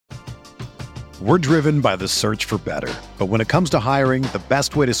We're driven by the search for better. But when it comes to hiring, the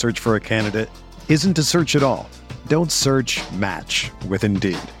best way to search for a candidate isn't to search at all. Don't search, match with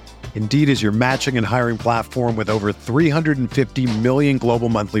Indeed. Indeed is your matching and hiring platform with over 350 million global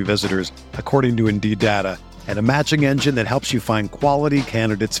monthly visitors, according to Indeed data, and a matching engine that helps you find quality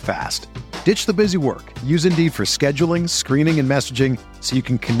candidates fast. Ditch the busy work. Use Indeed for scheduling, screening, and messaging so you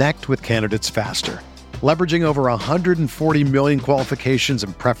can connect with candidates faster. Leveraging over 140 million qualifications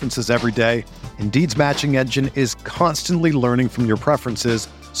and preferences every day, Indeed's matching engine is constantly learning from your preferences,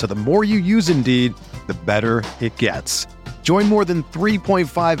 so the more you use Indeed, the better it gets. Join more than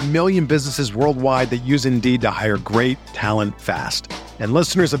 3.5 million businesses worldwide that use Indeed to hire great talent fast. And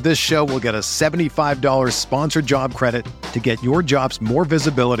listeners of this show will get a $75 sponsored job credit to get your jobs more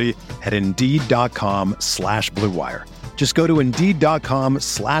visibility at Indeed.com/Blue Wire. Just go to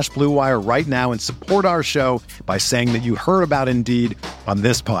Indeed.com/Blue Wire right now and support our show by saying that you heard about Indeed on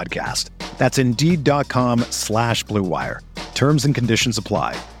this podcast. That's Indeed.com/Blue Wire. Terms and conditions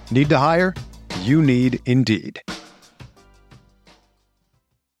apply. Need to hire? You need Indeed.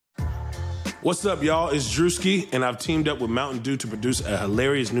 What's up, y'all? It's Drewski, and I've teamed up with Mountain Dew to produce a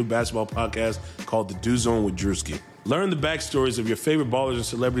hilarious new basketball podcast called The Dew Zone with Drewski. Learn the backstories of your favorite ballers and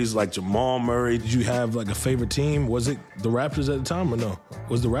celebrities like Jamal Murray. Did you have like a favorite team? Was it the Raptors at the time or no?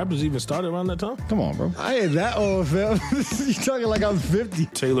 Was the Raptors even started around that time? Come on, bro. I ain't that old, fam. You talking like I'm 50.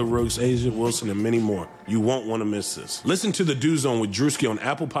 Taylor Rooks, Asia Wilson, and many more. You won't want to miss this. Listen to The Dew Zone with Drewski on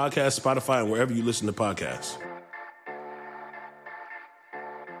Apple Podcasts, Spotify, and wherever you listen to podcasts.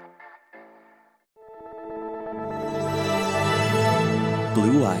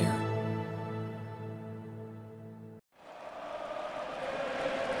 Blue Wire.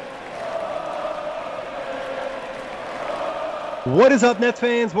 What is up, Nets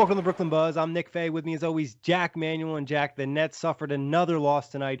fans? Welcome to the Brooklyn Buzz. I'm Nick Fay. With me, as always, Jack Manuel. And Jack, the Nets suffered another loss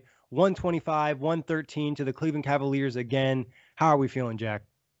tonight, 125-113 to the Cleveland Cavaliers again. How are we feeling, Jack?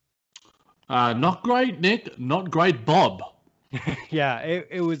 Not great, Nick. Not great, Bob. Yeah,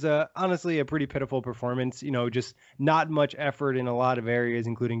 it was honestly a pretty pitiful performance. You know, just not much effort in a lot of areas,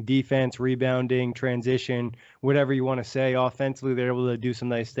 including defense, rebounding, transition, whatever you want to say. Offensively, they're able to do some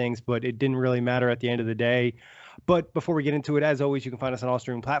nice things, but it didn't really matter at the end of the day. But before we get into it, as always, you can find us on all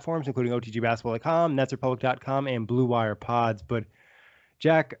streaming platforms, including OTGBasketball.com, NetsRepublic.com, and Blue Wire Pods. But,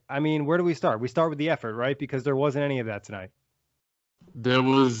 Jack, I mean, where do we start? We start with the effort, right? Because there wasn't any of that tonight. There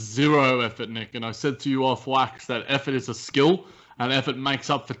was zero effort, Nick. And I said to you off wax that effort is a skill and effort makes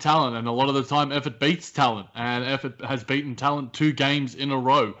up for talent. And a lot of the time, effort beats talent. And effort has beaten talent 2 games in a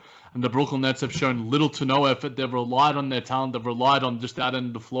row. And the Brooklyn Nets have shown little to no effort. They've relied on their talent. They've relied on just that end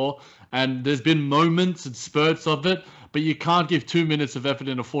of the floor. And there's been moments and spurts of it, but you can't give 2 minutes of effort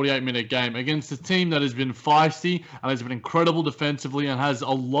in a 48-minute game against a team that has been feisty and has been incredible defensively and has a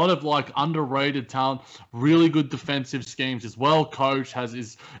lot of underrated talent, really good defensive schemes, is well coached,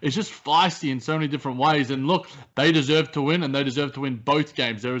 is just feisty in so many different ways. And look, they deserve to win, and they deserve to win both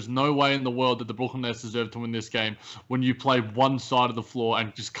games. There is no way in the world that the Brooklyn Nets deserve to win this game when you play one side of the floor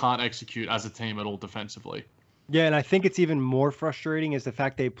and just can't execute as a team at all defensively. Yeah, and I think it's even more frustrating is the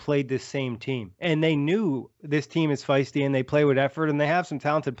fact they played this same team. And they knew this team is feisty and they play with effort and they have some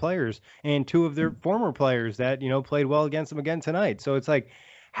talented players and 2 of their former players that, played well against them again tonight. So it's like,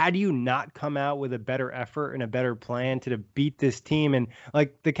 how do you not come out with a better effort and a better plan to beat this team? And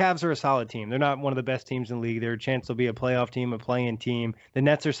the Cavs are a solid team. They're not one of the best teams in the league. They're a chance to be a playoff team, a play-in team. The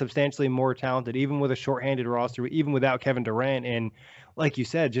Nets are substantially more talented, even with a shorthanded roster, even without Kevin Durant. And like you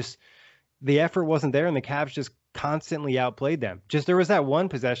said, just the effort wasn't there and the Cavs just constantly outplayed them. Just there was that one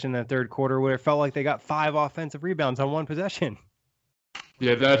possession in the third quarter where it felt like they got 5 offensive rebounds on one possession.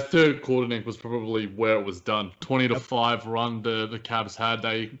 Yeah, that third quarter, Nick, was probably where it was done. 20-5 run the Cavs had.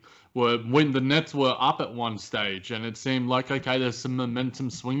 The Nets were up at one stage, and it seemed like, okay, there's some momentum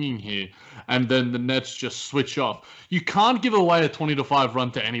swinging here, and then the Nets just switch off. You can't give away a 20-5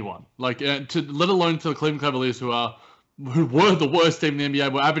 run to anyone, let alone to the Cleveland Cavaliers, who were the worst team in the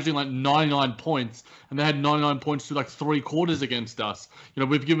NBA, were averaging 99 points, and they had 99 points through 3 quarters against us.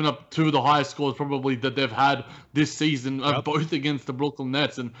 We've given up 2 of the highest scores probably that they've had this season, both against the Brooklyn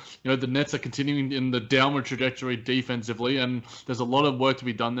Nets. And, the Nets are continuing in the downward trajectory defensively, and there's a lot of work to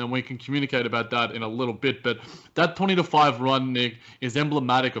be done there, and we can communicate about that in a little bit. But that 20-5 run, Nick, is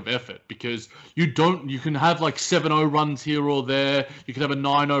emblematic of effort, because you can have 7-0 runs here or there, you can have a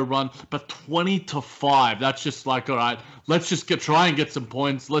 9-0 run, but 20-5, that's just all right, let's just try and get some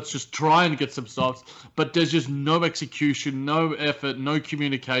points, let's just try and get some stops. But there's just no execution, no effort, no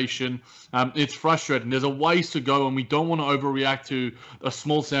communication. It's frustrating. There's a ways to to go, and we don't want to overreact to a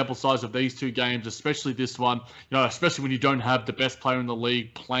small sample size of these 2 games, especially this one. Especially when you don't have the best player in the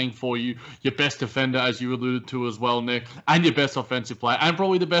league playing for you, your best defender, as you alluded to as well, Nick, and your best offensive player, and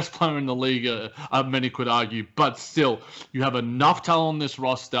probably the best player in the league, many could argue. But still, you have enough talent on this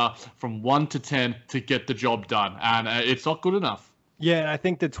roster from 1 to 10 to get the job done, and it's not good enough. Yeah, and I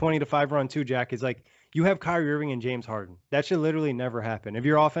think the 20-5 run too, Jack, is like, you have Kyrie Irving and James Harden. That should literally never happen. If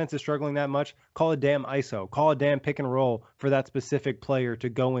your offense is struggling that much, call a damn ISO. Call a damn pick and roll for that specific player to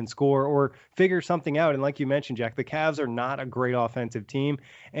go and score or figure something out. And like you mentioned, Jack, the Cavs are not a great offensive team.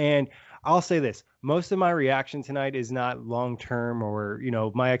 And I'll say this. Most of my reaction tonight is not long-term or,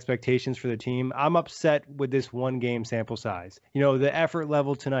 my expectations for the team. I'm upset with this 1 game sample size. The effort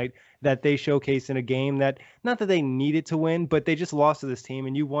level tonight that they showcased in a game that, not that they needed to win, but they just lost to this team,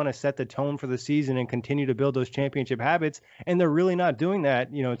 and you want to set the tone for the season and continue to build those championship habits, and they're really not doing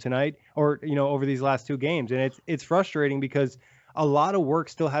that, tonight or, over these last 2 games. And it's frustrating because a lot of work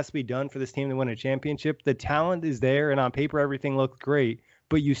still has to be done for this team to win a championship. The talent is there, and on paper, everything looks great,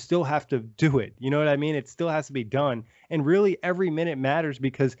 but you still have to do it. You know what I mean? It still has to be done. And really every minute matters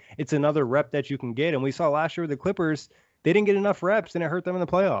because it's another rep that you can get. And we saw last year with the Clippers, they didn't get enough reps and it hurt them in the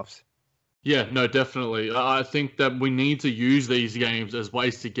playoffs. Yeah, no, definitely. I think that we need to use these games as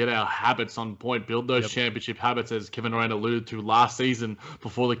ways to get our habits on point, build those championship habits, as Kevin Durant alluded to last season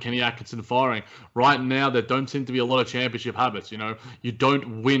before the Kenny Atkinson firing. Right now, there don't seem to be a lot of championship habits. You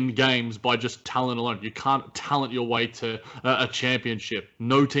don't win games by just talent alone. You can't talent your way to a championship.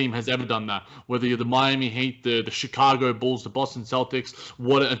 No team has ever done that. Whether you're the Miami Heat, the Chicago Bulls, the Boston Celtics,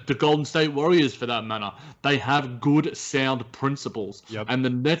 the Golden State Warriors for that matter, they have good, sound principles. And the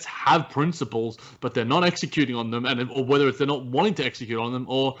Nets have principles, but they're not executing on them, or whether it's they're not wanting to execute on them,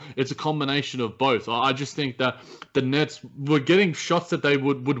 or it's a combination of both. I just think that the Nets were getting shots that they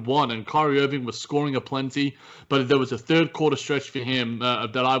would want, and Kyrie Irving was scoring aplenty, but there was a 3rd quarter stretch for him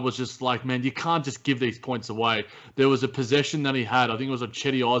that I was just like, man, you can't just give these points away. There was a possession that he had, I think it was on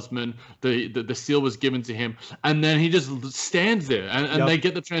Chetty Osman, the steal was given to him, and then he just stands there, and they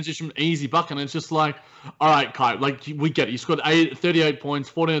get the transition easy bucket, and it's just like, all right, Kai, we get it. You scored 38 points,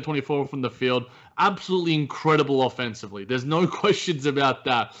 14 to 24 from the field. Absolutely incredible offensively. There's no questions about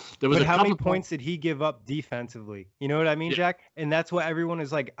that. But how many points did he give up defensively? You know what I mean, Jack? And that's what everyone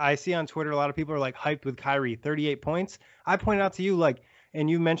is like. I see on Twitter, a lot of people are like hyped with Kyrie, 38 points. I pointed out to you, and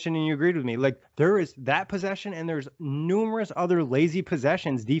you mentioned and you agreed with me, there is that possession and there's numerous other lazy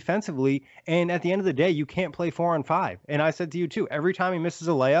possessions defensively. And at the end of the day, you can't play 4-on-5. And I said to you too, every time he misses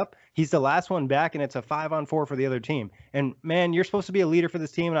a layup, he's the last one back and it's a 5-on-4 for the other team. And man, you're supposed to be a leader for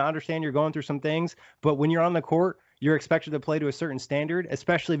this team. And I understand you're going through some things, but when you're on the court, you're expected to play to a certain standard,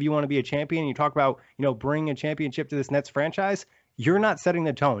 especially if you want to be a champion. You talk about, bringing a championship to this Nets franchise. You're not setting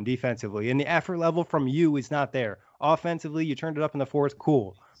the tone defensively, and the effort level from you is not there. Offensively, you turned it up in the 4th,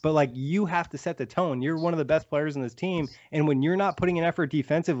 cool. But you have to set the tone. You're one of the best players in this team, and when you're not putting an effort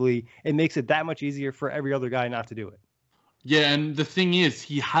defensively, it makes it that much easier for every other guy not to do it. Yeah, and the thing is,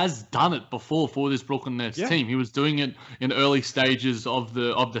 he has done it before for this Brooklyn Nets team. He was doing it in early stages of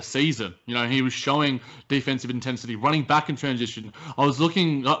the season. He was showing defensive intensity, running back in transition. I was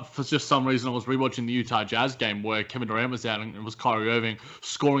looking up for just some reason. I was rewatching the Utah Jazz game where Kevin Durant was out and it was Kyrie Irving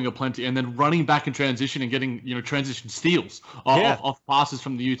scoring aplenty, and then running back in transition and getting transition steals off passes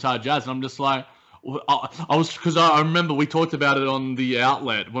from the Utah Jazz. And I'm just like, because I remember we talked about it on the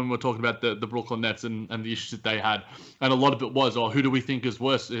outlet when we were talking about the Brooklyn Nets and the issues that they had, and a lot of it was, who do we think is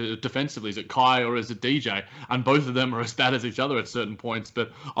worse defensively? Is it Kai or is it DJ? And both of them are as bad as each other at certain points.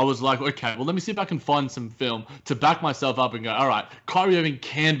 But I was like, okay, well, let me see if I can find some film to back myself up and go, all right, Kyrie Irving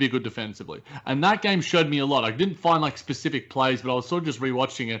can be good defensively, and that game showed me a lot. I didn't find specific plays, but I was sort of just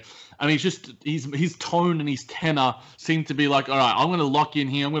rewatching it, and his tone and his tenor seemed to be like, all right, I'm going to lock in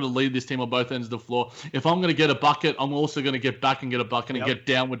here. I'm going to lead this team on both ends of the floor. If I'm going to get a bucket, I'm also going to get back and get a bucket and get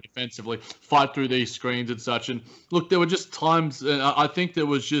downward defensively, fight through these screens and such. And look, there were just times, I think it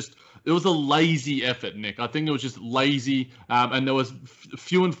was a lazy effort, Nick. I think it was just lazy, and there was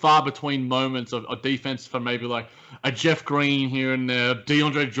few and far between moments of defense for maybe a Jeff Green here and there.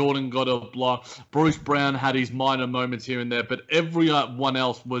 DeAndre Jordan got a block. Bruce Brown had his minor moments here and there, but everyone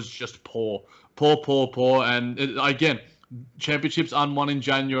else was just poor. And again, championships unwon in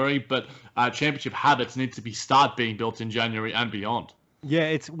January, but championship habits need to start being built in January and beyond. Yeah,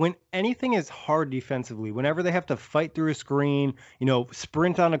 it's when anything is hard defensively, whenever they have to fight through a screen,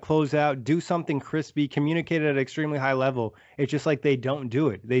 sprint on a closeout, do something crispy, communicate at an extremely high level, it's just they don't do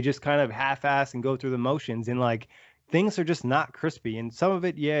it. They just kind of half-ass and go through the motions, and things are just not crispy. And some of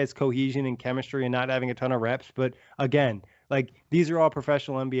it, it's cohesion and chemistry and not having a ton of reps. But again, Like, these are all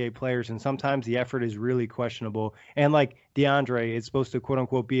professional NBA players, and sometimes the effort is really questionable. And like DeAndre is supposed to quote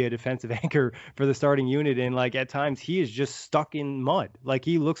unquote be a defensive anchor for the starting unit, and like at times he is just stuck in mud. Like,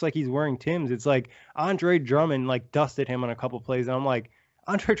 he looks like he's wearing Tim's. It's like Andre Drummond like dusted him on a couple plays, and I'm like,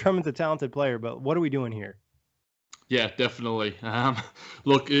 Andre Drummond's a talented player, but what are we doing here? Yeah, definitely.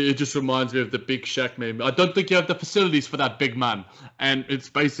 Look, it just reminds me of the Big Shaq meme. I don't think you have the facilities for that big man. And it's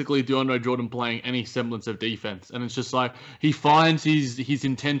basically DeAndre Jordan playing any semblance of defense. And it's just like he finds his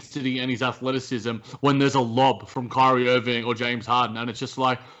intensity and his athleticism when there's a lob from Kyrie Irving or James Harden. And it's just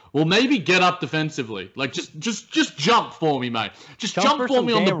like, well, maybe get up defensively. Like, just jump for me, mate. Just jump for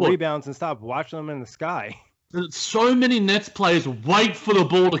me on the board. Rebounds and stop watching them in the sky. So many Nets players wait for the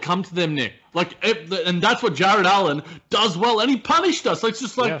ball to come to them, Nick. Like, and that's what Jared Allen does well, and he punished us. Like, it's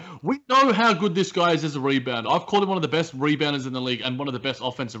just like, we know how good this guy is as a rebounder. I've called him one of the best rebounders in the league and one of the best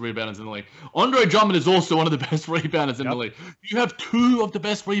offensive rebounders in the league. Andre Drummond is also one of the best rebounders in the league. You have two of the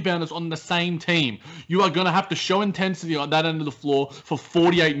best rebounders on the same team. You are going to have to show intensity on that end of the floor for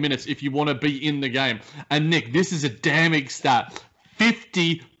 48 minutes if you want to be in the game. And Nick, this is a damning stat.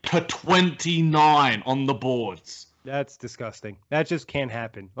 50-29 on the boards. That's disgusting. That just can't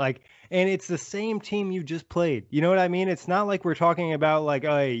happen. Like, and it's the same team you just played. You know what I mean? It's not like we're talking about like,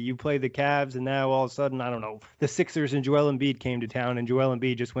 oh, hey, you played the Cavs and now all of a sudden, I don't know, the Sixers and Joel Embiid came to town and Joel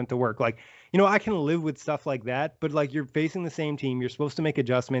Embiid just went to work. Like, you know, I can live with stuff like that, but like, you're facing the same team. You're supposed to make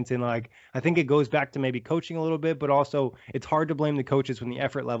adjustments, and like, I think it goes back to maybe coaching a little bit, but also it's hard to blame the coaches when the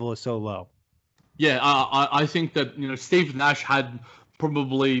effort level is so low. Yeah, I think that, you know, Steve Nash had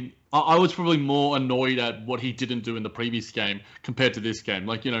probably, I was probably more annoyed at what he didn't do in the previous game compared to this game.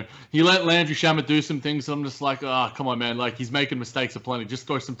 Like, you know, he let Landry Shamet do some things, and I'm just like, come on, man. Like, he's making mistakes aplenty. Just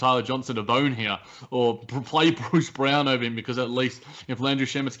throw some Tyler Johnson a bone here, or play Bruce Brown over him, because at least if Landry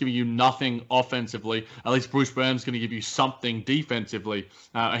Shamet's giving you nothing offensively, at least Bruce Brown's going to give you something defensively.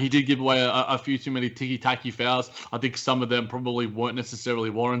 He did give away a few too many ticky-tacky fouls. I think some of them probably weren't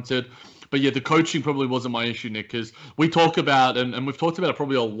necessarily warranted. But yeah, the coaching probably wasn't my issue, Nick, because we talk about, and we've talked about it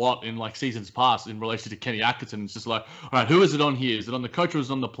probably a lot in like seasons past in relation to Kenny Atkinson. It's just like, all right, who is it on here? Is it on the coach or is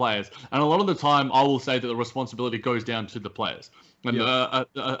it on the players? And a lot of the time, I will say that the responsibility goes down to the players. And a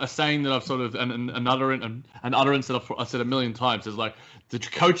saying that I've sort of, an utterance that I've said a million times is like, the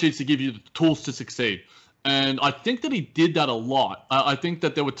coach needs to give you the tools to succeed. And I think that he did that a lot. I think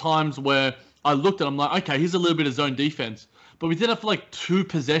that there were times where I looked at him like, okay, here's a little bit of zone defense. But we did it for like 2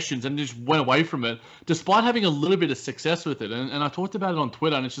 possessions and just went away from it, despite having a little bit of success with it. And I talked about it on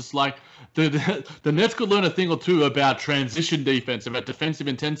Twitter, and it's just like the Nets could learn a thing or two about transition defense, about defensive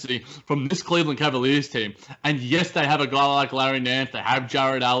intensity from this Cleveland Cavaliers team. And yes, they have a guy like Larry Nance, they have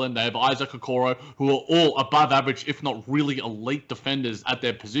Jared Allen, they have Isaac Okoro, who are all above average, if not really elite defenders at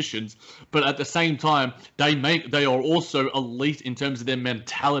their positions. But at the same time, they are also elite in terms of their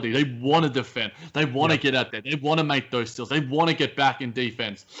mentality. They want to defend. They want to get out there. They want to make those steals. They want to get back in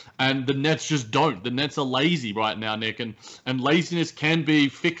defense, and the Nets just don't. The Nets are lazy right now, Nick, and laziness can be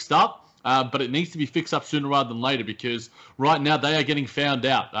fixed up, but it needs to be fixed up sooner rather than later, because right now they are getting found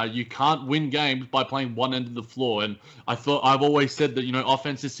out. You can't win games by playing one end of the floor, and I've always said that, you know,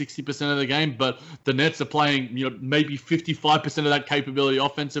 offense is 60% of the game, but the Nets are playing, you know, maybe 55% of that capability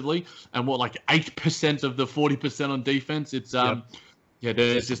offensively, and like 8% of the 40% on defense. It's yeah,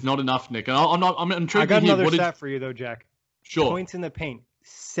 there's just not enough, Nick. And I'm intrigued. I got another stat for you though, Jack. Sure. Points in the paint,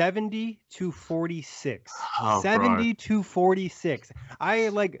 70-46. Oh,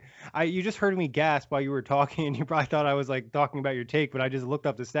 70-46. You just heard me gasp while you were talking, and you probably thought I was like talking about your take, but I just looked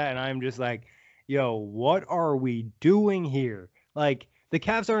up the stat and I'm just like, yo, what are we doing here? Like, the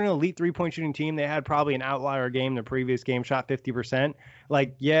Cavs are an elite three-point shooting team. They had probably an outlier game. The previous game shot 50%.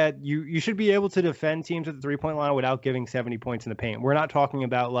 Like, yeah, you should be able to defend teams at the three-point line without giving 70 points in the paint. We're not talking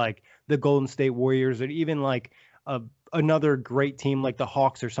about like the Golden State Warriors or even like another great team like the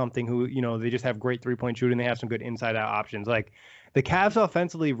Hawks or something who, you know, they just have great three-point shooting. They have some good inside-out options. Like, the Cavs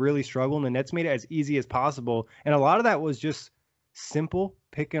offensively really struggle, and the Nets made it as easy as possible. And a lot of that was just simple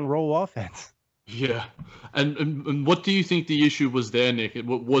pick-and-roll offense. Yeah. And what do you think the issue was there, Nick?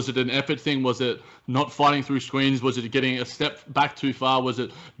 Was it an effort thing? Was it not fighting through screens? Was it getting a step back too far? Was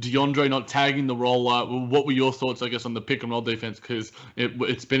it DeAndre not tagging the roll? What were your thoughts, I guess, on the pick-and-roll defense? Because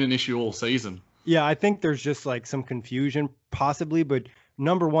it's been an issue all season. Yeah, I think there's just like some confusion possibly, but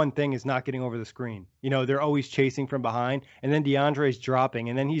number one thing is not getting over the screen. You know, they're always chasing from behind, and then DeAndre's dropping,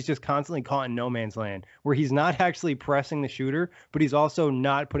 and then he's just constantly caught in no man's land where he's not actually pressing the shooter, but he's also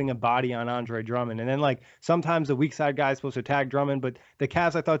not putting a body on Andre Drummond. And then like sometimes the weak side guy is supposed to tag Drummond, but the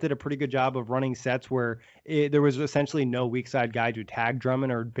Cavs I thought did a pretty good job of running sets where there was essentially no weak side guy to tag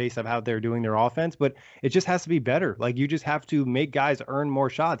Drummond or based on how they're doing their offense, but it just has to be better. Like, you just have to make guys earn more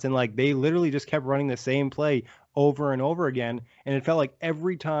shots. And like, they literally just kept running the same play over and over again. And it felt like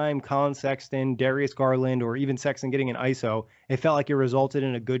every time Colin Sexton, Darius Garland, or even Sexton getting an ISO, it felt like it resulted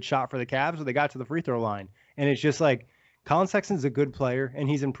in a good shot for the Cavs or they got to the free throw line. And it's just like, Colin Sexton's a good player and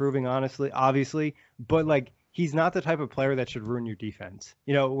he's improving, obviously, but like, he's not the type of player that should ruin your defense.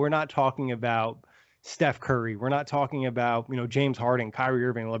 You know, we're not talking about Steph Curry. We're not talking about, James Harden, Kyrie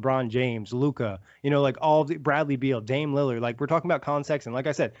Irving, LeBron James, Luka, like all of the Bradley Beal, Dame Lillard. Like, we're talking about Colin Sexton. Like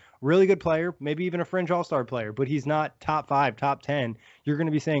I said, really good player, maybe even a fringe all-star player, but he's not top 5, top 10. You're going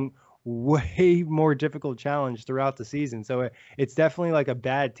to be saying way more difficult challenge throughout the season. So it's definitely like a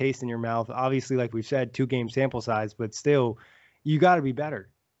bad taste in your mouth. Obviously, like we've said, 2-game sample size, but still, you got to be better.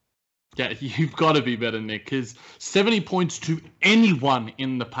 Yeah, you've got to be better, Nick, because 70 points to anyone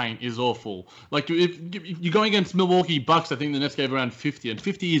in the paint is awful. Like, if you're going against Milwaukee Bucks, I think the Nets gave around 50, and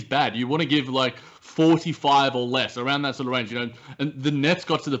 50 is bad. You want to give, like, 45 or less, around that sort of range, And the Nets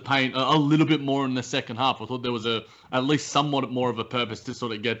got to the paint a little bit more in the second half. I thought there was at least somewhat more of a purpose to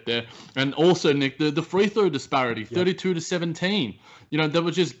sort of get there. And also, Nick, the free throw disparity, 32 to 17. They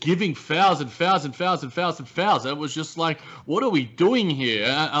were just giving fouls and fouls and fouls and fouls and fouls. It was just like, what are we doing here?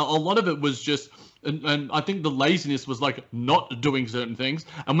 A lot of it was just, and I think the laziness was like not doing certain things.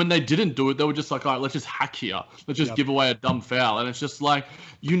 And when they didn't do it, they were just like, all right, let's just hack here. Let's just give away a dumb foul. And it's just like,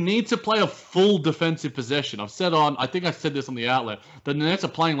 you need to play a full defensive possession. I think I said this on the outlet, the Nets are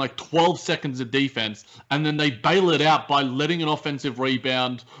playing like 12 seconds of defense, and then they bail it out by letting an offensive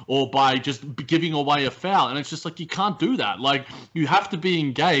rebound or by just giving away a foul. And it's just like, you can't do that. Like, you have to be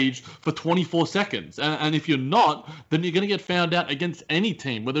engaged for 24 seconds. And if you're not, then you're going to get found out against any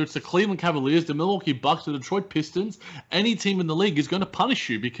team, whether it's the Cleveland Cavaliers, the Milwaukee Bucks, the Detroit Pistons. Any team in the league is going to punish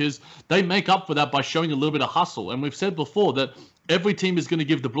you because they make up for that by showing a little bit of hustle. And we've said before that every team is going to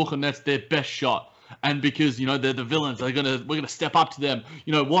give the Brooklyn Nets their best shot. And because, they're the villains, we're gonna step up to them.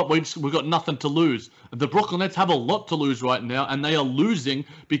 You know what? We've got nothing to lose. The Brooklyn Nets have a lot to lose right now, and they are losing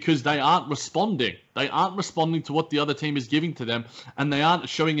because they aren't responding. They aren't responding to what the other team is giving to them, and they aren't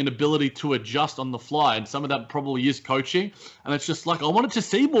showing an ability to adjust on the fly. And some of that probably is coaching. And it's just like, I wanted to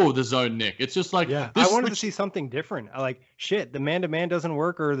see more of the zone, Nick. It's just like, I wanted to see something different. The man-to-man doesn't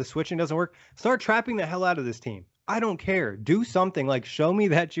work or the switching doesn't work. Start trapping the hell out of this team. I don't care. Do something. Like, show me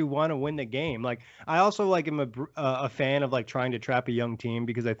that you want to win the game. Like, I also am a fan of trying to trap a young team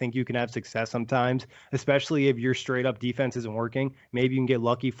because I think you can have success sometimes, especially if your straight up defense isn't working. Maybe you can get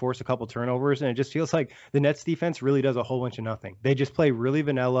lucky, force a couple turnovers, and it just feels like the Nets defense really does a whole bunch of nothing. They just play really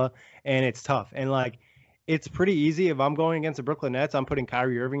vanilla, and it's tough. And it's pretty easy. If I'm going against the Brooklyn Nets, I'm putting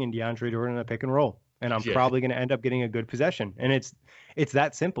Kyrie Irving and DeAndre Jordan in a pick and roll. And I'm probably going to end up getting a good possession. And it's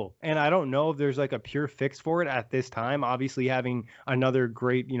that simple. And I don't know if there's a pure fix for it at this time. Obviously, having another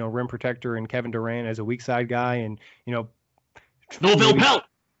great, rim protector and Kevin Durant as a weak side guy and, Norville Pelt.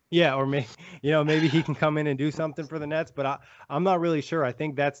 Yeah, or maybe he can come in and do something for the Nets. But I'm not really sure. I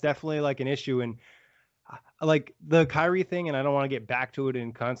think that's definitely an issue. And the Kyrie thing, and I don't want to get back to it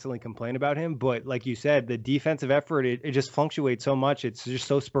and constantly complain about him, but like you said, the defensive effort, it just fluctuates so much. It's just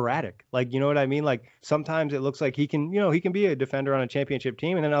so sporadic. You know what I mean? Sometimes it looks like he can be a defender on a championship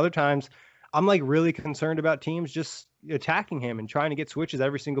team. And then other times I'm really concerned about teams just attacking him and trying to get switches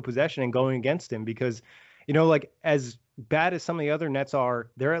every single possession and going against him because, as bad as some of the other Nets are,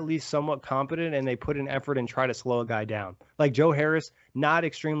 they're at least somewhat competent and they put an effort and try to slow a guy down. Joe Harris, not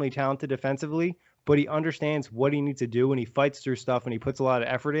extremely talented defensively, but he understands what he needs to do and he fights through stuff and he puts a lot of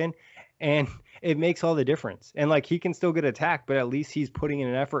effort in and it makes all the difference. And he can still get attacked, but at least he's putting in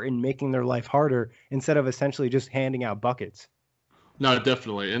an effort in making their life harder instead of essentially just handing out buckets. No,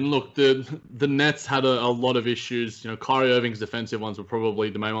 definitely. And look, the Nets had a lot of issues. Kyrie Irving's defensive ones were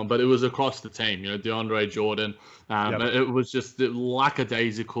probably the main one, but it was across the team. DeAndre Jordan. It was just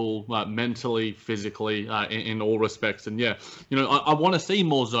lackadaisical, mentally, physically, in all respects. And I want to see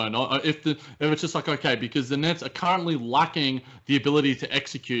more zone. If it's just okay, because the Nets are currently lacking the ability to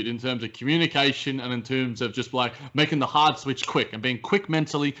execute in terms of communication and in terms of just making the hard switch quick and being quick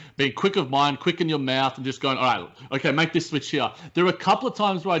mentally, being quick of mind, quick in your mouth, and just going, all right, okay, make this switch here. There were a couple of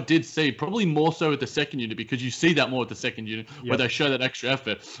times where I did see, probably more so with the second unit, because you see that more with the second unit, where they show that extra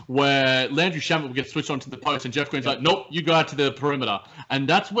effort, where Landry Shamet will get switched onto the post and Jeff Green's like, nope, you go out to the perimeter. And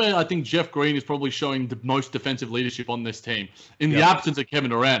that's where I think Jeff Green is probably showing the most defensive leadership on this team. In the absence of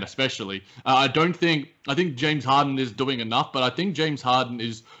Kevin Durant, especially. I think James Harden is doing enough, but I think James Harden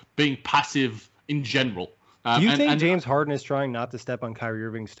is being passive in general. Do you think James Harden is trying not to step on Kyrie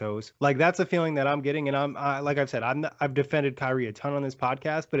Irving's toes? Like, that's a feeling that I'm getting, and like I've said, I've defended Kyrie a ton on this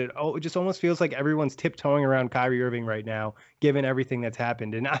podcast, but it just almost feels like everyone's tiptoeing around Kyrie Irving right now, given everything that's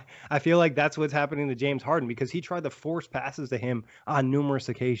happened. And I feel like that's what's happening to James Harden, because he tried to force passes to him on numerous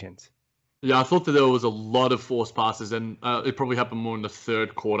occasions. Yeah, I thought that there was a lot of forced passes, and it probably happened more in the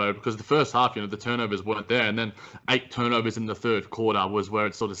third quarter, because the first half, the turnovers weren't there, and then 8 turnovers in the third quarter was where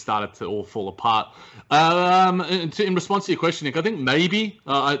it sort of started to all fall apart. In response to your question, Nick, I think maybe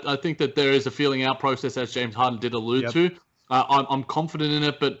I think that there is a feeling out process, as James Harden did allude to. I'm confident in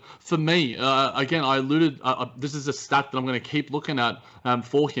it, but for me, again, I alluded. This is a stat that I'm going to keep looking at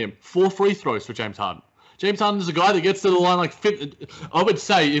for him: 4 free throws for James Harden. James Harden is a guy that gets to the line I would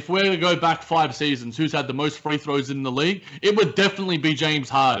say, if we're to go back 5 seasons, who's had the most free throws in the league, it would definitely be James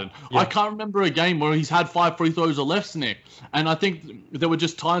Harden. Yeah. I can't remember a game where he's had 5 free throws or less, Nick. And I think there were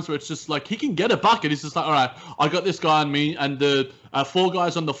just times where it's just like, he can get a bucket. He's just like, all right, I got this guy on me, and the 4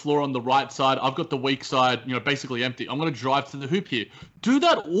 guys on the floor on the right side, I've got the weak side, basically empty. I'm going to drive to the hoop here. Do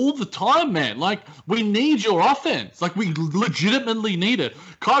that all the time, man. Like, we need your offense. Like, we legitimately need it.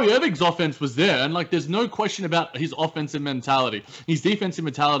 Kyrie Irving's offense was there, and, there's no question about his offensive mentality. His defensive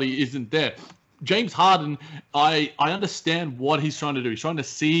mentality isn't there. James Harden, I understand what he's trying to do. He's trying to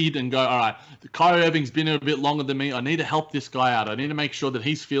seed and go, all right, Kyrie Irving's been here a bit longer than me. I need to help this guy out. I need to make sure that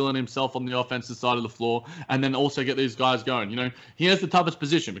he's feeling himself on the offensive side of the floor, and then also get these guys going. He has the toughest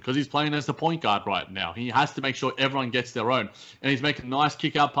position because he's playing as the point guard right now. He has to make sure everyone gets their own. And he's making nice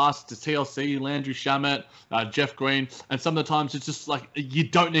kick-out passes to TLC, Landry Shamet, Jeff Green. And some of the times it's just like, you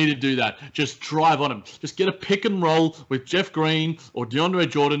don't need to do that. Just drive on him. Just get a pick and roll with Jeff Green or DeAndre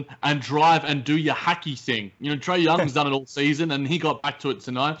Jordan and drive and do your hacky thing. Trae Young's done it all season, and he got back to it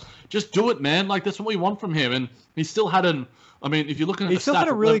tonight. Just do it, man. That's what we want from him. And he still had if you're looking at he still had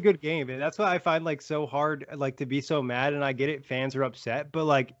a really good game, and that's why I find so hard to be so mad. And I get it, fans are upset,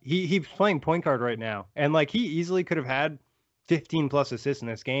 but he's playing point guard right now, and he easily could have had 15 plus assists in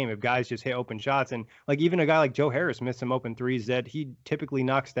this game if guys just hit open shots. And even a guy like Joe Harris missed some open threes that he typically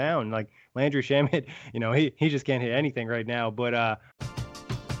knocks down. Landry Shamet, he just can't hit anything right now. But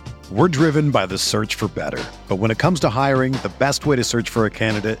we're driven by the search for better. But when it comes to hiring, the best way to search for a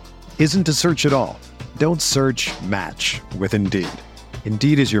candidate isn't to search at all. Don't search, match with Indeed.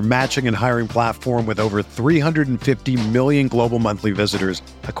 Indeed is your matching and hiring platform with over 350 million global monthly visitors,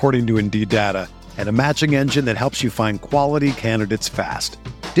 according to Indeed data, and a matching engine that helps you find quality candidates fast.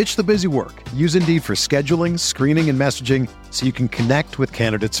 Ditch the busy work. Use Indeed for scheduling, screening, and messaging so you can connect with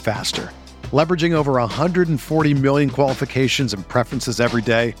candidates faster. Leveraging over 140 million qualifications and preferences every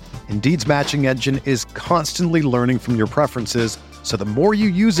day, Indeed's matching engine is constantly learning from your preferences, so the more you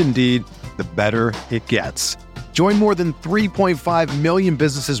use Indeed, the better it gets. Join more than 3.5 million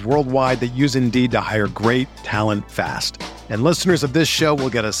businesses worldwide that use Indeed to hire great talent fast. And listeners of this show will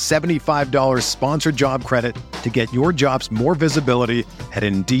get a $75 sponsored job credit to get your jobs more visibility at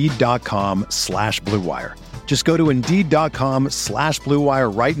Indeed.com/Blue Wire. Just go to Indeed.com/Blue Wire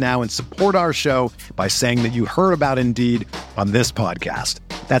right now and support our show by saying that you heard about Indeed on this podcast.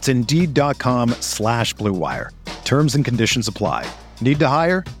 That's Indeed.com/Blue Wire. Terms and conditions apply. Need to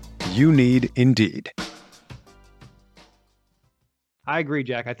hire? You need Indeed. I agree,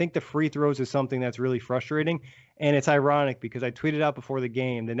 Jack. I think the free throws is something that's really frustrating. And it's ironic because I tweeted out before the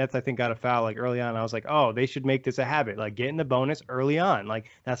game, the Nets, I think, got a foul early on. I was like, oh, they should make this a habit, getting the bonus early on.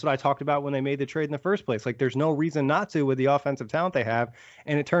 That's what I talked about when they made the trade in the first place. There's no reason not to with the offensive talent they have.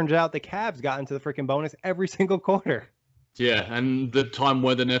 And it turns out the Cavs got into the freaking bonus every single quarter. Yeah, and the time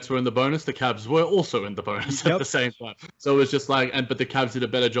where the Nets were in the bonus, the Cavs were also in the bonus at the same time. So it was just but the Cavs did a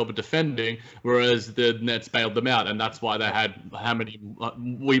better job of defending, whereas the Nets bailed them out, and that's why they had how many?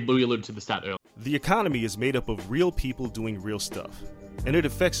 We alluded to the stat earlier. The economy is made up of real people doing real stuff, and it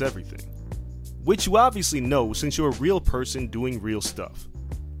affects everything. Which you obviously know since you're a real person doing real stuff.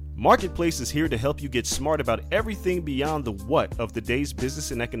 Marketplace is here to help you get smart about everything beyond the what of the day's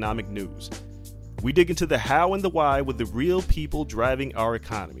business and economic news. We dig into the how and the why with the real people driving our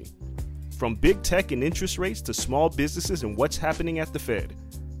economy. From big tech and interest rates to small businesses and what's happening at the Fed,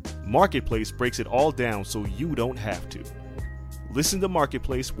 Marketplace breaks it all down so you don't have to. Listen to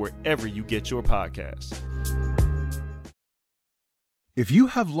Marketplace wherever you get your podcasts. If you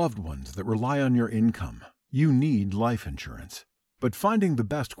have loved ones that rely on your income, you need life insurance. But finding the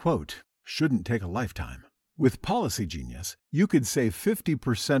best quote shouldn't take a lifetime. With Policy Genius, you could save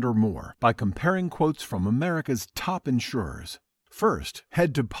 50% or more by comparing quotes from America's top insurers. First,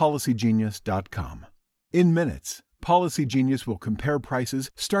 head to PolicyGenius.com. In minutes, Policy Genius will compare prices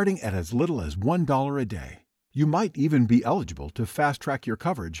starting at as little as $1 a day. You might even be eligible to fast-track your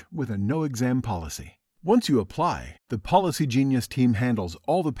coverage with a no-exam policy. Once you apply, the Policy Genius team handles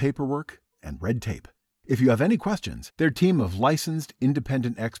all the paperwork and red tape. If you have any questions, their team of licensed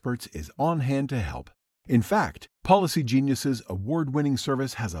independent experts is on hand to help. In fact, Policy Genius's award-winning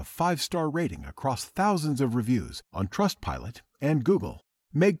service has a 5-star rating across thousands of reviews on Trustpilot and Google.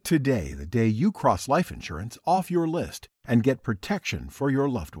 Make today the day you cross life insurance off your list and get protection for your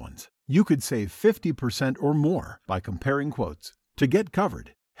loved ones. You could save 50% or more by comparing quotes. To get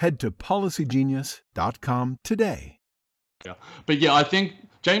covered, head to policygenius.com today. Yeah. But yeah, I think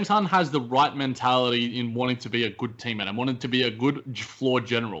James Harden has the right mentality in wanting to be a good teammate and wanting to be a good floor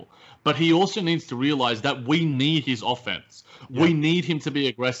general. But he also needs to realize that we need his offense. Yeah. We need him to be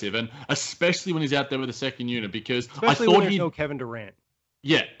aggressive, and especially when he's out there with the second unit, because especially when there's no Kevin Durant.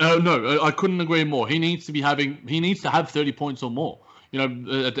 Yeah, no, I couldn't agree more. He needs to have 30 points or more. You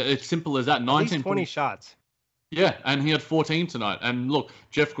know, it's simple as that. 19 at least 20 shots. Yeah, and he had 14 tonight. And look,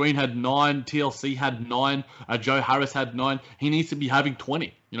 Jeff Green had 9, TLC had 9, Joe Harris had 9. He needs to be having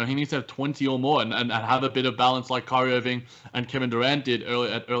 20. You know, he needs to have 20 or more and have a bit of balance like Kyrie Irving and Kevin Durant did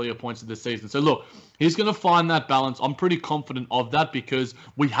at earlier points of the season. So look, he's going to find that balance. I'm pretty confident of that because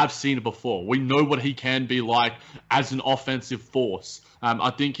we have seen it before. We know what he can be like as an offensive force.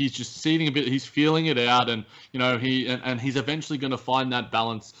 I think he's just seeing a bit. He's feeling it out, and you know he's eventually going to find that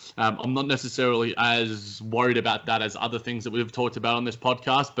balance. I'm not necessarily as worried about that as other things that we've talked about on this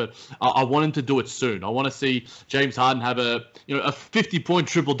podcast, but I want him to do it soon. I want to see James Harden have a 50-point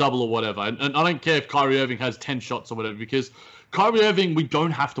triple-double or whatever, and I don't care if Kyrie Irving has 10 shots or whatever, because Kyrie Irving, we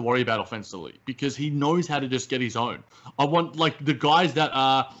don't have to worry about offensively because he knows how to just get his own. I want the guys that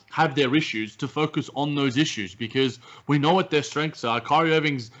have their issues to focus on those issues because we know what their strengths are. Kyrie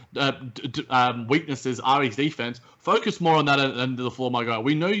Irving's weaknesses are his defense. Focus more on that end of the floor, my guy.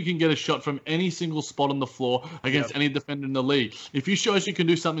 We know you can get a shot from any single spot on the floor against any defender in the league. If you show us you can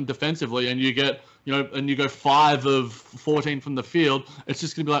do something defensively and you get, and you go 5 of 14 from the field, it's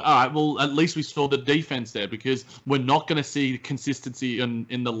just going to be like, all right, well, at least we saw the defense there because we're not going to see consistency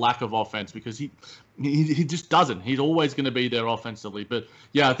in the lack of offense because he just doesn't. He's always going to be there offensively. But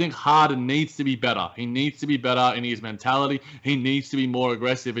yeah, I think Harden needs to be better. He needs to be better in his mentality. He needs to be more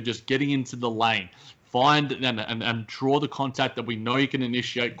aggressive at just getting into the lane. Find and draw the contact that we know he can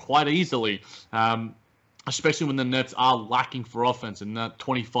initiate quite easily, especially when the Nets are lacking for offense in that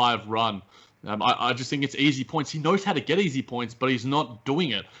 25 run. I just think it's easy points. He knows how to get easy points, but he's not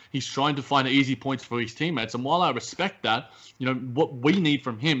doing it. He's trying to find easy points for his teammates. And while I respect that, what we need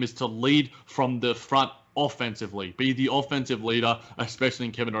from him is to lead from the front offensively, be the offensive leader, especially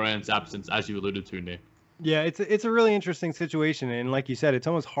in Kevin Durant's absence, as you alluded to, Nick. Yeah, it's a really interesting situation. And like you said, it's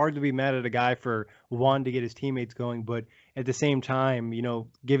almost hard to be mad at a guy for wanting to get his teammates going. But at the same time,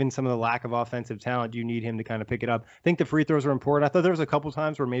 given some of the lack of offensive talent, you need him to kind of pick it up. I think the free throws are important. I thought there was a couple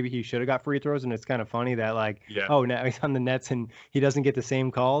times where maybe he should have got free throws. And it's kind of funny that oh, now he's on the Nets and he doesn't get the same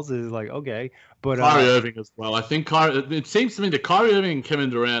calls. Is like, okay. But Kyrie Irving as well. I think it seems to me that Kyrie Irving and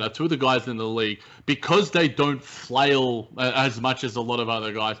Kevin Durant are two of the guys in the league because they don't flail as much as a lot of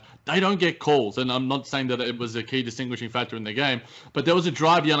other guys. They don't get calls, and I'm not saying that it was a key distinguishing factor in the game, but there was a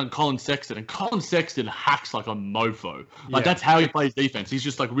drive down on Colin Sexton, and Colin Sexton hacks like a mofo. That's how he plays defense. He's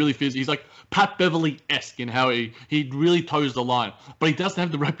just really physical. He's like Pat Beverly-esque in how he really toes the line, but he doesn't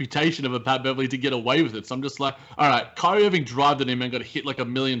have the reputation of a Pat Beverly to get away with it. So I'm just like, all right, Kyrie Irving drived at him and got hit like a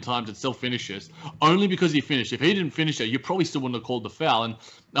million times and still finishes, only because he finished. If he didn't finish it, you probably still wouldn't have called the foul. And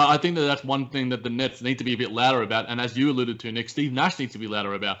I think that's one thing that the Nets need to be a bit louder about. And as you alluded to, Nick, Steve Nash needs to be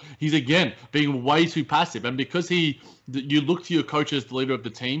louder about. He's, again, being way too passive. And because you look to your coach as the leader of the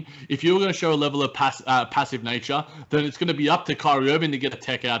team, if you're going to show a level of passive nature, then it's going to be up to Kyrie Irving to get a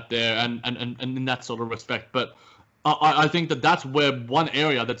tech out there and in that sort of respect. But I think that's where one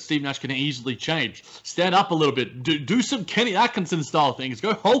area that Steve Nash can easily change. Stand up a little bit. Do some Kenny Atkinson style things.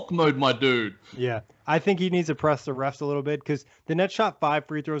 Go Hulk mode, my dude. Yeah, I think he needs to press the refs a little bit because the Nets shot 5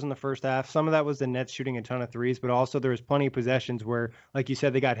 free throws in the first half. Some of that was the Nets shooting a ton of threes, but also there was plenty of possessions where, like you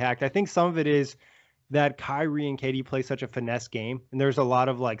said, they got hacked. I think some of it is that Kyrie and KD play such a finesse game, and there's a lot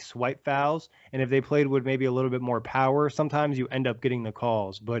of swipe fouls. And if they played with maybe a little bit more power, sometimes you end up getting the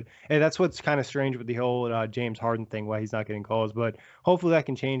calls. But that's what's kind of strange with the whole James Harden thing, why he's not getting calls. But hopefully that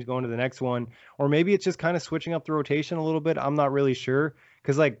can change going to the next one, or maybe it's just kind of switching up the rotation a little bit. I'm not really sure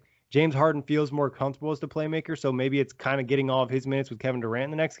because James Harden feels more comfortable as the playmaker, so maybe it's kind of getting all of his minutes with Kevin Durant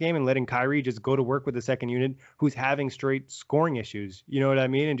in the next game and letting Kyrie just go to work with the second unit who's having straight scoring issues. You know what I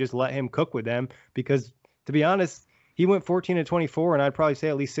mean? And just let him cook with them because, to be honest, he went 14 to 24, and I'd probably say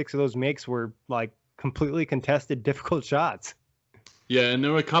at least 6 of those makes were completely contested, difficult shots. Yeah, and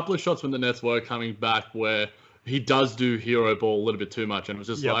there were a couple of shots when the Nets were coming back where he does do hero ball a little bit too much. And it was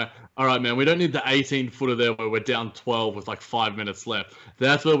just Yep. like, all right, man, we don't need the 18-footer there where we're down 12 with like 5 minutes left.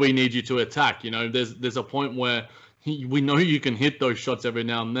 That's where we need you to attack. You know, there's a point where we know you can hit those shots every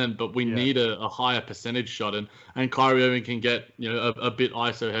now and then, but we need a higher percentage shot. And Kyrie Irving can get, you know, a bit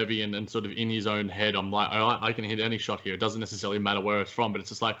ISO heavy and sort of in his own head. I'm like, all right, I can hit any shot here. It doesn't necessarily matter where it's from, but it's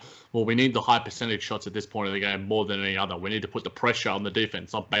just like, well, we need the high percentage shots at this point of the game more than any other. We need to put the pressure on the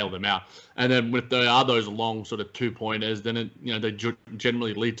defense, not bail them out. And then if there are those long sort of 2-pointers, then they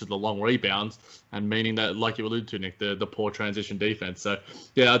generally lead to the long rebounds, and meaning that, like you alluded to, Nick, the poor transition defense. So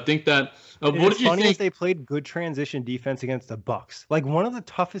yeah, I think that. What did you think? Funny is they played good transition defense against the Bucks, like one of the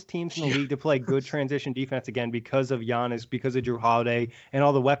toughest teams in the league to play good transition defense again because of Giannis, because of Jrue Holiday, and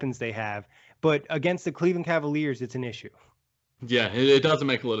all the weapons they have. But against the Cleveland Cavaliers, it's an issue. Yeah, it doesn't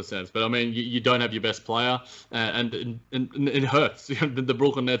make a lot of sense. But I mean, you don't have your best player, and it hurts. The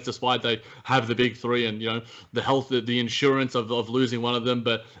Brooklyn Nets, despite they have the big three and, you know, the health, the insurance of losing one of them,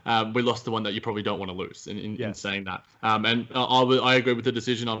 but we lost the one that you probably don't want to lose. In saying that, and I agree with the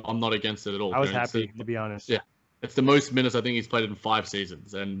decision. I'm not against it at all. I was happy, to be honest. Yeah. It's the most minutes I think he's played in 5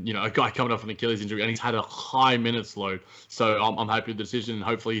 seasons. And, you know, a guy coming off an Achilles injury, and he's had a high minutes load. So I'm happy with the decision. And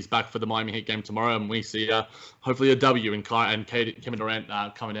hopefully he's back for the Miami Heat game tomorrow. And we see hopefully a W and Kevin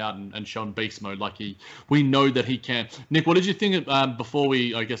Durant coming out and showing beast mode like we know that he can. Nick, what did you think before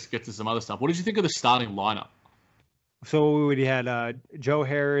we, I guess, get to some other stuff? What did you think of the starting lineup? So we had Joe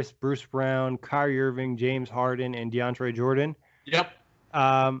Harris, Bruce Brown, Kyrie Irving, James Harden, and DeAndre Jordan. Yep.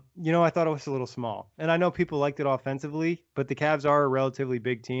 You know, I thought it was a little small, and I know people liked it offensively, but the Cavs are a relatively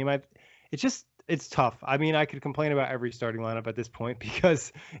big team. It's tough. I mean, I could complain about every starting lineup at this point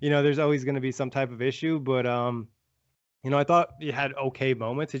because, you know, there's always going to be some type of issue, but, you know, I thought it had okay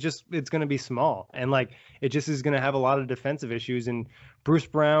moments. It's going to be small, and like, it just is going to have a lot of defensive issues. And Bruce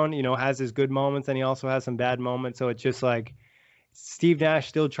Brown, you know, has his good moments, and he also has some bad moments. So it's just like, Steve Nash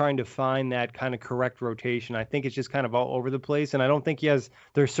still trying to find that kind of correct rotation. I think it's just kind of all over the place. And I don't think there's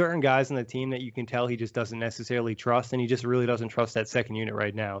certain guys on the team that you can tell he just doesn't necessarily trust. And he just really doesn't trust that second unit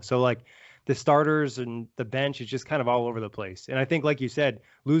right now. So like the starters and the bench is just kind of all over the place. And I think, like you said,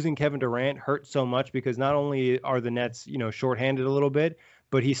 losing Kevin Durant hurt so much because not only are the Nets, you know, shorthanded a little bit,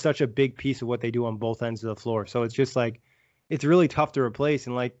 but he's such a big piece of what they do on both ends of the floor. So it's just like, it's really tough to replace.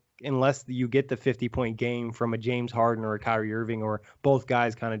 And like, unless you get the 50-point game from a James Harden or a Kyrie Irving, or both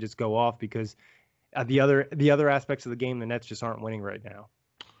guys kind of just go off, because the other aspects of the game, the Nets just aren't winning right now.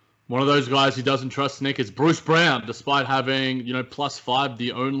 One of those guys who doesn't trust Nick is Bruce Brown, despite having, you know, +5,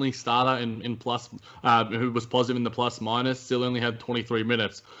 the only starter in plus, who was positive in the plus-minus, still only had 23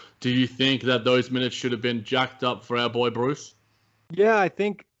 minutes. Do you think that those minutes should have been jacked up for our boy Bruce? Yeah, I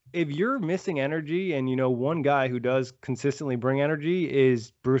think if you're missing energy, and, you know, one guy who does consistently bring energy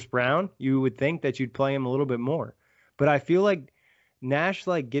is Bruce Brown, you would think that you'd play him a little bit more. But I feel like Nash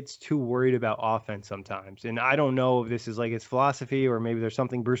like gets too worried about offense sometimes. And I don't know if this is like his philosophy, or maybe there's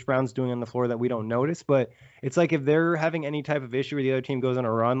something Bruce Brown's doing on the floor that we don't notice. But it's like, if they're having any type of issue where the other team goes on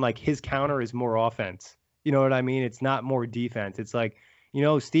a run, like his counter is more offense. You know what I mean? It's not more defense. It's like, you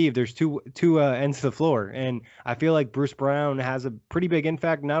know, Steve, there's two ends of the floor. And I feel like Bruce Brown has a pretty big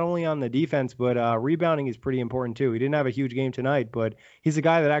impact, not only on the defense, but rebounding is pretty important too. He didn't have a huge game tonight, but he's a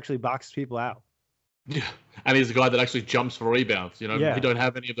guy that actually boxes people out. Yeah, and he's a guy that actually jumps for rebounds. You know, we don't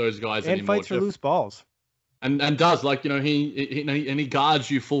have any of those guys anymore. And fights for loose balls. And does, like, you know, he guards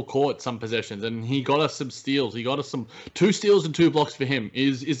you full court some possessions, and he got us some steals. He got us 2 steals and 2 blocks for him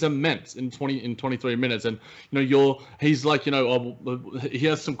is immense in 23 minutes. And, you know, he's like, you know, he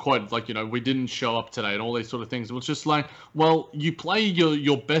has some quotes like, you know, we didn't show up today and all these sort of things. It was just like, well, you play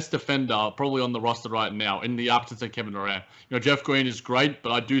your best defender probably on the roster right now in the absence of Kevin Durant. You know, Jeff Green is great,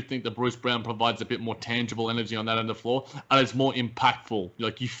 but I do think that Bruce Brown provides a bit more tangible energy on that end of the floor, and it's more impactful.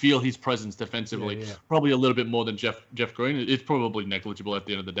 Like, you feel his presence defensively, probably a little bit more than Jeff Green. It's probably negligible at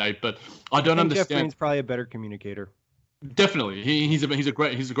the end of the day, but I don't understand. Jeff Green's probably a better communicator. Definitely, he's a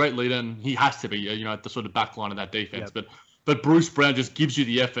great leader, and he has to be, you know, at the sort of back line of that defense. But Bruce Brown just gives you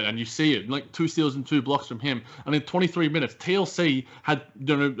the effort, and you see it, like 2 steals and 2 blocks from him. And in 23 minutes, TLC had,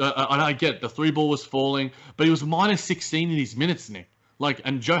 you know, and I get the 3-ball was falling, but he was -16 in his minutes, Nick. Like,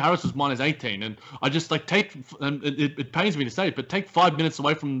 and Joe Harris was -18, and I just like and it pains me to say it, but take 5 minutes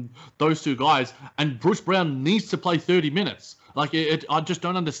away from those 2 guys, and Bruce Brown needs to play 30 minutes. Like, I just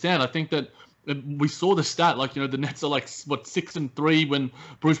don't understand. I think that we saw the stat, like, you know, the Nets are like, what, 6-3 when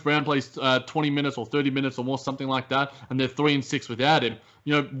Bruce Brown plays 20 minutes or 30 minutes or more, something like that, and they're 3-6 without him.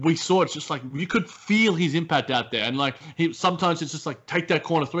 you know, we saw it's just like you could feel his impact out there. And like sometimes it's just like take that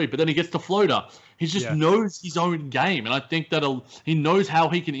corner three, but then he gets the floater. He just knows his own game. And I think that he knows how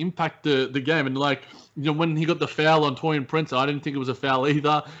he can impact the game. And like, you know, when he got the foul on Torian Prince, I didn't think it was a foul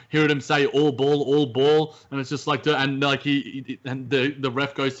either. Hearing him say all ball, and it's just like, the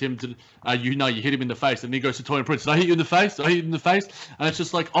ref goes to him to, you hit him in the face, and he goes to Torian Prince, did I hit you in the face? Did I hit you in the face? And it's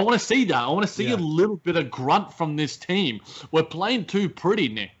just like, I want to see that. I want to see a little bit of grunt from this team. We're playing too pretty,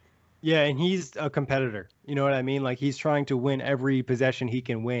 Nick. Yeah, and he's a competitor. You know what I mean? Like, he's trying to win every possession he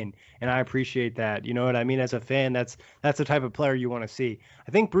can win, and I appreciate that. You know what I mean? As a fan, that's the type of player you want to see.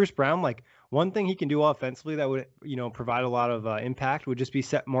 I think Bruce Brown, like, one thing he can do offensively that would, you know, provide a lot of impact would just be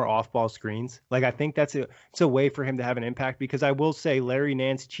set more off-ball screens. Like, I think it's a way for him to have an impact, because I will say Larry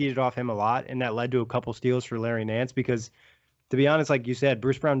Nance cheated off him a lot, and that led to a couple steals for Larry Nance because, to be honest, like you said,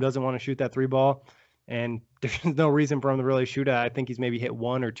 Bruce Brown doesn't want to shoot that three ball, and there's no reason for him to really shoot it. I think he's maybe hit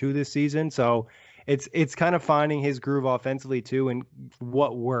 1 or 2 this season, so it's kind of finding his groove offensively too and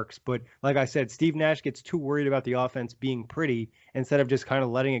what works. But like I said, Steve Nash gets too worried about the offense being pretty instead of just kind of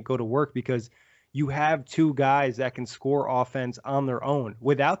letting it go to work, because you have 2 guys that can score offense on their own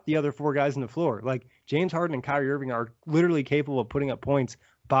without the other 4 guys on the floor. Like, James Harden and Kyrie Irving are literally capable of putting up points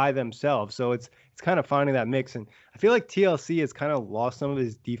by themselves. So it's kind of finding that mix. And I feel like TLC has kind of lost some of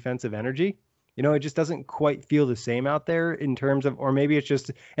his defensive energy. You know, it just doesn't quite feel the same out there in terms of, or maybe it's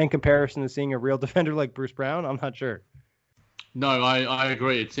just in comparison to seeing a real defender like Bruce Brown. I'm not sure. No, I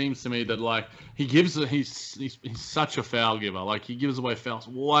agree. It seems to me that like he's such a foul giver. Like, he gives away fouls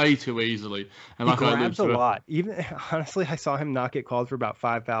way too easily. And he grabs a lot. Even honestly, I saw him not get called for about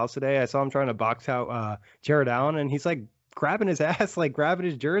 5 fouls today. I saw him trying to box out Jared Allen, and he's like grabbing his ass, like grabbing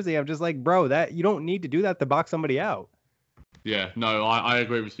his jersey. I'm just like, bro, that you don't need to do that to box somebody out. Yeah, no, I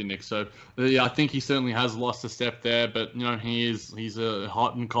agree with you, Nick. So, yeah, I think he certainly has lost a step there, but, you know, he's a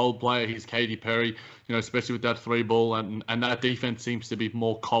hot and cold player. He's Katy Perry, you know, especially with that 3 ball, and that defense seems to be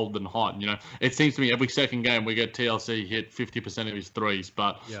more cold than hot. You know, it seems to me every second game we get TLC hit 50% of his threes,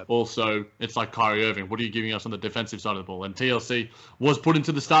 but also it's like Kyrie Irving. What are you giving us on the defensive side of the ball? And TLC was put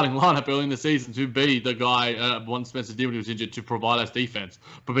into the starting lineup early in the season to be the guy, once Spencer Dinwiddie was injured, to provide us defense,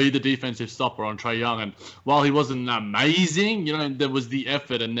 but be the defensive stopper on Trae Young. And while he wasn't amazing, you know, there was the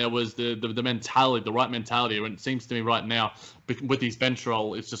effort and there was the mentality, the right mentality. And it seems to me right now, with his bench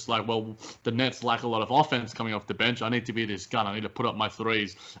role, it's just like, well, the Nets lack a lot of offense coming off the bench. I need to be this gun. I need to put up my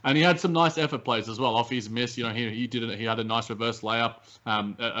threes. And he had some nice effort plays as well off his miss. You know, he had a nice reverse layup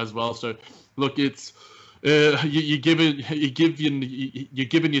as well. So look, it's. You give and you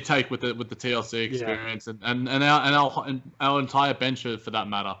take with the TLC experience, and our entire bench for that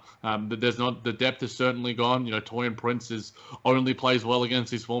matter. There's not, the depth is certainly gone. You know, Torian Prince only plays well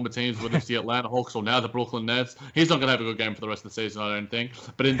against his former teams, whether it's the Atlanta Hawks or now the Brooklyn Nets. He's not going to have a good game for the rest of the season, I don't think.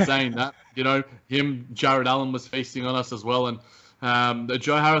 But in saying that, you know, Jared Allen was feasting on us as well, and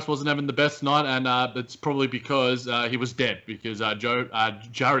Joe Harris wasn't having the best night, and it's probably because he was dead, because Jared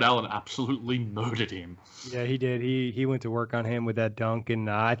Allen absolutely murdered him. Yeah, he did. He went to work on him with that dunk, and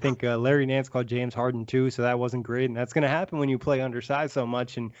I think Larry Nance called James Harden too, so that wasn't great. And that's going to happen when you play undersized so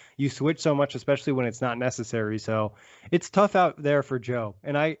much and you switch so much, especially when it's not necessary. So it's tough out there for Joe,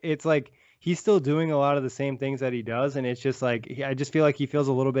 and it's like he's still doing a lot of the same things that he does, and it's just like I just feel like he feels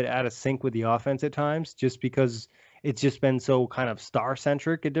a little bit out of sync with the offense at times, just because it's just been so kind of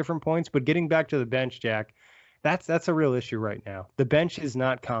star-centric at different points. But getting back to the bench, Jack, that's a real issue right now. The bench is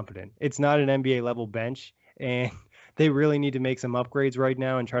not competent. It's not an NBA-level bench, and they really need to make some upgrades right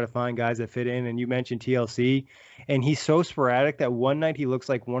now and try to find guys that fit in. And you mentioned TLC, and he's so sporadic that one night he looks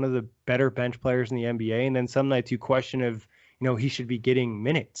like one of the better bench players in the NBA, and then some nights you question if, you know, he should be getting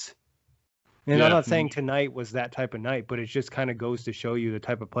minutes. And I'm not saying tonight was that type of night, but it just kind of goes to show you the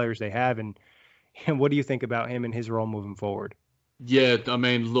type of players they have. And what do you think about him and his role moving forward? Yeah, I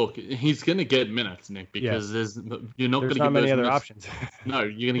mean, look, he's going to get minutes, Nick, because there's not many other options. No,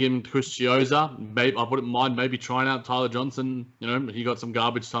 you're going to give him Chris Chiozza. Maybe I wouldn't mind maybe trying out Tyler Johnson. You know, he got some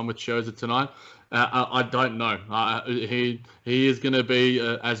garbage time with Chiozza tonight. I don't know. He is going to be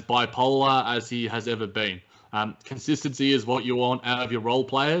as bipolar as he has ever been. Consistency is what you want out of your role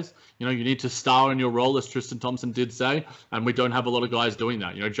players. You know, you need to star in your role, as Tristan Thompson did say, and we don't have a lot of guys doing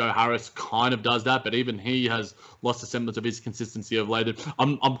that. You know, Joe Harris kind of does that, but even he has lost a semblance of his consistency of late.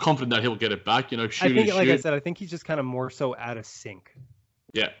 I'm confident that he'll get it back. You know, I think, like I said, I think he's just kind of more so out of sync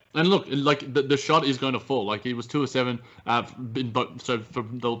Yeah, and look, like the shot is going to fall. Like he was 2 of 7, so for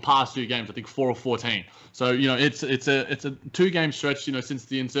the past 2 games, I think 4 of 14. So it's a 2-game stretch. Since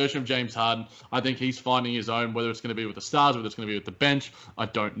the insertion of James Harden, I think he's finding his own. Whether it's going to be with the Stars, whether it's going to be with the bench, I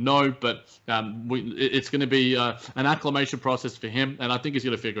don't know. But it's going to be an acclimation process for him, and I think he's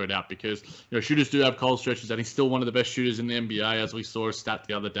going to figure it out because shooters do have cold stretches, and he's still one of the best shooters in the NBA, as we saw a stat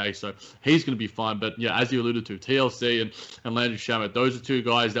the other day. So he's going to be fine. But yeah, as you alluded to, TLC and Landry Shamet, those are 2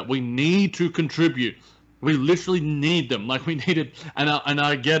 guys that we need to contribute. We literally need them. Like we need it, and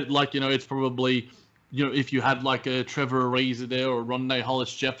I get it. Like it's probably if you had like a Trevor Ariza there or Rondé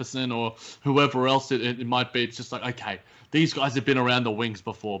Hollis Jefferson or whoever else it might be, it's just like, okay, these guys have been around the wings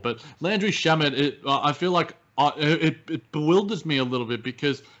before. But Landry Shamet, I feel like it bewilders me a little bit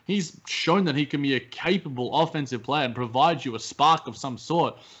because he's shown that he can be a capable offensive player and provide you a spark of some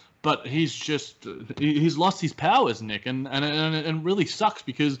sort. But he's lost his powers, Nick, and it really sucks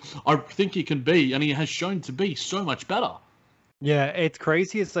because I think he can be, and he has shown to be so much better. Yeah, it's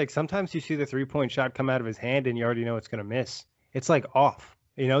crazy. It's like sometimes you see the 3-point shot come out of his hand and you already know it's going to miss. It's like off.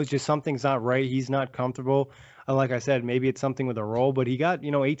 It's just something's not right. He's not comfortable. Like I said, maybe it's something with a roll, but he got,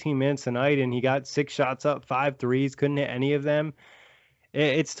 18 minutes a night and he got 6 shots up, 5 threes, couldn't hit any of them.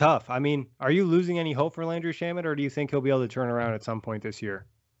 It's tough. I mean, are you losing any hope for Landry Shamet, or do you think he'll be able to turn around at some point this year?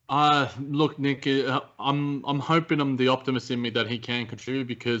 Look, Nick, I'm hoping I'm the optimist in me that he can contribute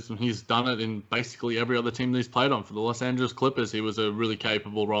because he's done it in basically every other team that he's played on. For the Los Angeles Clippers, he was a really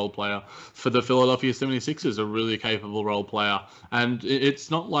capable role player. For the Philadelphia 76ers, a really capable role player. And it's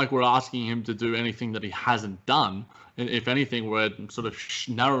not like we're asking him to do anything that he hasn't done. If anything, we're sort of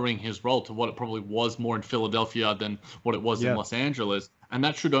narrowing his role to what it probably was more in Philadelphia than what it was in Los Angeles. And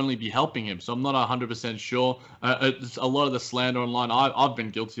that should only be helping him. So I'm not 100% sure. It's a lot of the slander online, I've been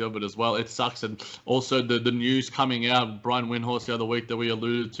guilty of it as well. It sucks. And also the news coming out, Brian Windhorst the other week that we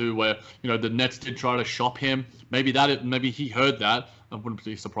alluded to, where the Nets did try to shop him. Maybe he heard that. I wouldn't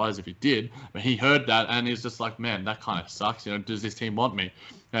be surprised if he did. But he heard that and he's just like, man, that kind of sucks. Does this team want me?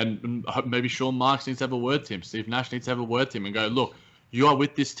 And maybe Sean Marks needs to have a word to him. Steve Nash needs to have a word to him and go, look, you are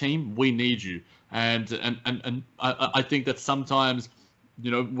with this team. We need you. And I think that sometimes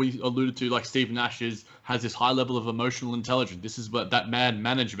we alluded to, like, Steve Nash has this high level of emotional intelligence. This is what that man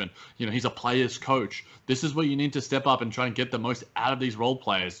management. He's a player's coach. This is where you need to step up and try and get the most out of these role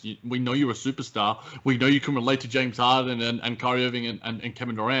players. We know you're a superstar. We know you can relate to James Harden and Kyrie Irving and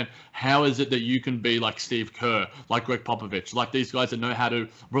Kevin Durant. How is it that you can be like Steve Kerr, like Greg Popovich, like these guys that know how to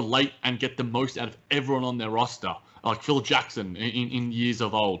relate and get the most out of everyone on their roster, like Phil Jackson in years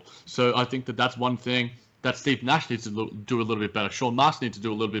of old? So I think that that's one thing that Steve Nash needs to do a little bit better. Sean Marks needs to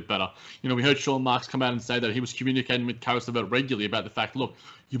do a little bit better. We heard Sean Marks come out and say that he was communicating with Caris LeVert regularly about the fact, look,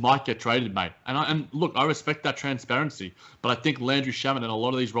 you might get traded, mate. And look, I respect that transparency, but I think Landry Shamet and a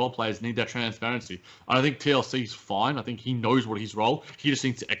lot of these role players need that transparency. I think TLC's fine. I think he knows what his role. He just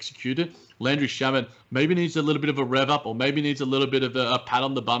needs to execute it. Landry Shamet maybe needs a little bit of a rev up, or maybe needs a little bit of a pat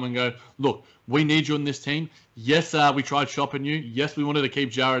on the bum and go, look, we need you in this team. Yes, we tried shopping you. Yes, we wanted to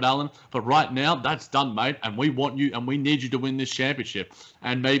keep Jared Allen, but right now that's done, mate, and we want you and we need you to win this championship.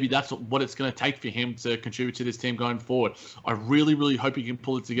 And maybe that's what it's going to take for him to contribute to this team going forward. I really, really hope he can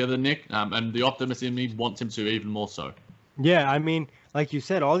pull it together, Nick, and the optimist in me wants him to even more so. Yeah, I mean, like you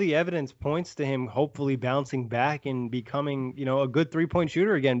said, all the evidence points to him hopefully bouncing back and becoming, a good 3-point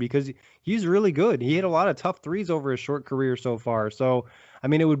shooter again, because he's really good. He hit a lot of tough threes over his short career so far. So, I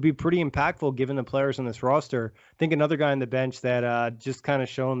mean, it would be pretty impactful given the players on this roster. I think another guy on the bench that just kind of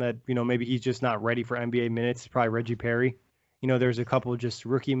shown that, maybe he's just not ready for NBA minutes is probably Reggie Perry. There's a couple of just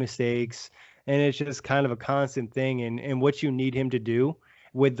rookie mistakes, and it's just kind of a constant thing. And what you need him to do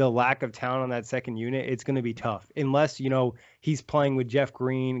with the lack of talent on that second unit, it's going to be tough unless, he's playing with Jeff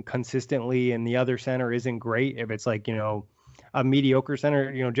Green consistently and the other center isn't great. If it's like, a mediocre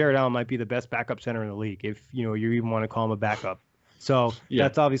center, Jared Allen might be the best backup center in the league if, you even want to call him a backup. So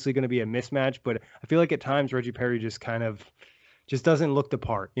That's obviously going to be a mismatch, but I feel like at times Reggie Perry just doesn't look the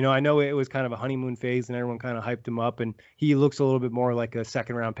part. I know it was kind of a honeymoon phase and everyone kind of hyped him up, and he looks a little bit more like a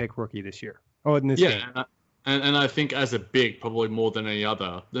second round pick rookie this year. Oh, in this game. And I think as a big, probably more than any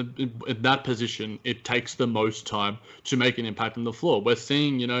other, in that position, it takes the most time to make an impact on the floor. We're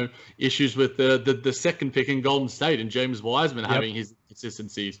seeing, issues with the second pick in Golden State and James Wiseman having his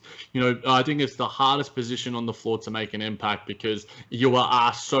inconsistencies. I think it's the hardest position on the floor to make an impact because you are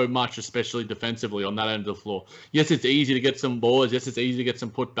asked so much, especially defensively on that end of the floor. Yes, it's easy to get some boards. Yes, it's easy to get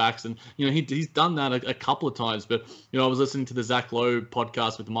some putbacks. And, he's done that a couple of times. But, I was listening to the Zach Lowe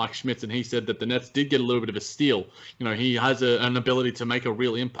podcast with Mike Schmitz, and he said that the Nets did get a little bit of a steal. He has an ability to make a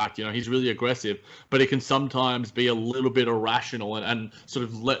real impact. He's really aggressive, but it can sometimes be a little bit irrational and sort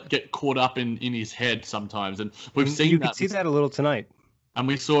of get caught up in his head sometimes. And we've seen you could see that a little tonight. And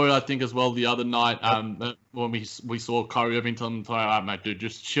we saw it, I think, as well the other night when we saw Kyrie Irving tell him, all right, mate, dude,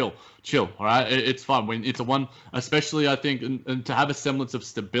 just chill, all right? It's fine. When it's a one, especially, I think, and to have a semblance of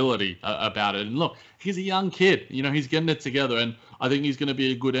stability about it. And look, he's a young kid. He's getting it together. And I think he's going to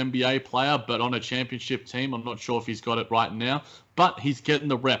be a good NBA player, but on a championship team, I'm not sure if he's got it right now. But he's getting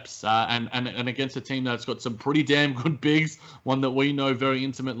the reps, and against a team that's got some pretty damn good bigs, one that we know very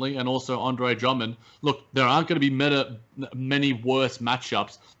intimately, and also Andre Drummond. Look, there aren't going to be many worse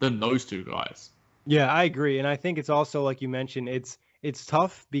matchups than those two guys. Yeah, I agree, and I think it's also, like you mentioned, it's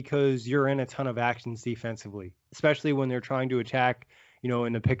tough because you're in a ton of actions defensively, especially when they're trying to attack,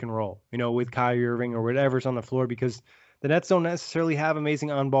 in the pick and roll, with Kyrie Irving or whatever's on the floor, because the Nets don't necessarily have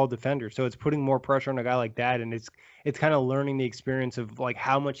amazing on-ball defenders, so it's putting more pressure on a guy like that, and it's kind of learning the experience of like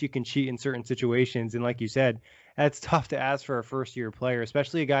how much you can cheat in certain situations. And like you said, that's tough to ask for a first-year player,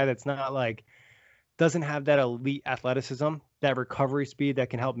 especially a guy that's not doesn't have that elite athleticism, that recovery speed that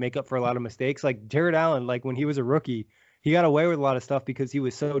can help make up for a lot of mistakes. Like Jared Allen, when he was a rookie, he got away with a lot of stuff because he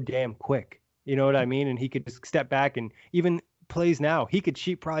was so damn quick. You know what I mean? And he could just step back, and even plays now, he could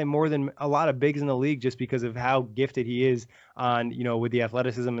cheat probably more than a lot of bigs in the league just because of how gifted he is on, with the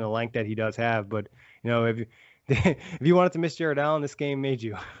athleticism and the length that he does have. But, if you wanted to miss Jared Allen, this game made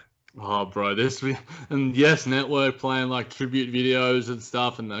you. Oh, bro, and yes, Network playing tribute videos and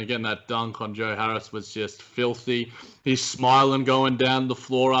stuff. And again, that dunk on Joe Harris was just filthy. He's smiling going down the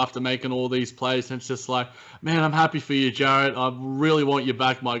floor after making all these plays. And it's just man, I'm happy for you, Jared. I really want you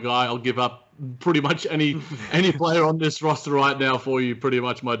back, my guy. I'll give up pretty much any player on this roster right now for you, pretty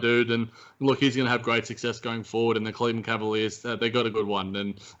much, my dude. And look, he's going to have great success going forward. And the Cleveland Cavaliers, they got a good one,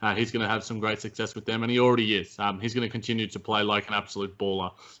 and he's going to have some great success with them, and he already is. He's going to continue to play like an absolute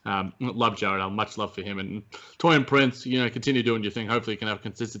baller. Love Jared Allen, much love for him. And Taurean Prince, continue doing your thing. Hopefully you can have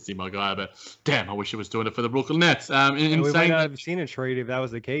consistency, my guy. But damn, I wish he was doing it for the Brooklyn Nets. We might not have seen a trade if that was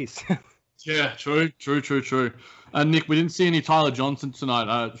the case. Yeah, true. Nick, we didn't see any Tyler Johnson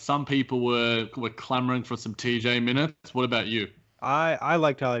tonight. Some people were clamoring for some TJ minutes. What about you? I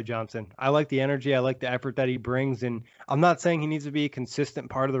like Tyler Johnson. I like the energy. I like the effort that he brings. And I'm not saying he needs to be a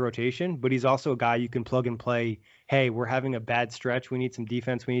consistent part of the rotation, but he's also a guy you can plug and play. Hey, we're having a bad stretch. We need some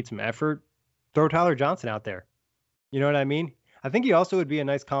defense. We need some effort. Throw Tyler Johnson out there. You know what I mean? I think he also would be a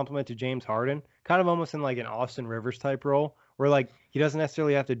nice compliment to James Harden, kind of almost in an Austin Rivers type role, where he doesn't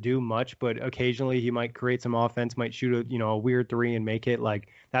necessarily have to do much, but occasionally he might create some offense, might shoot a weird three and make it.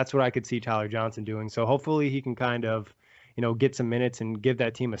 That's what I could see Tyler Johnson doing. So hopefully he can kind of, get some minutes and give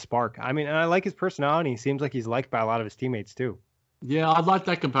that team a spark. I mean, and I like his personality. He seems like he's liked by a lot of his teammates too. Yeah, I'd like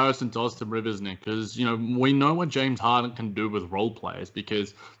that comparison to Austin Rivers, Nick, because, we know what James Harden can do with role players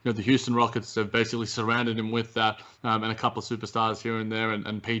because, the Houston Rockets have basically surrounded him with that and a couple of superstars here and there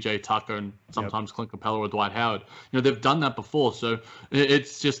and PJ Tucker and sometimes Clint Capella or Dwight Howard. They've done that before. So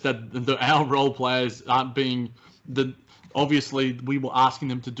it's just that our role players aren't being obviously, we were asking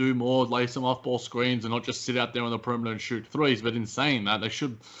them to do more, lay some off-ball screens and not just sit out there on the perimeter and shoot threes. But in saying that, they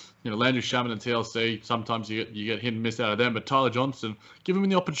should... Landry Shamet and TLC, sometimes you get hit and miss out of them. But Tyler Johnson, give him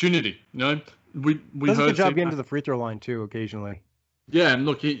the opportunity. We does a good job getting to the free throw line too occasionally. Yeah, and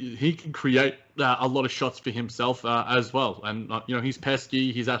look, he can create a lot of shots for himself as well. And he's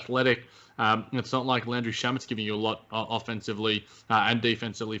pesky, he's athletic. It's not like Landry Shamet's giving you a lot offensively and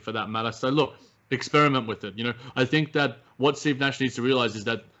defensively for that matter. So look, experiment with it. I think that what Steve Nash needs to realize is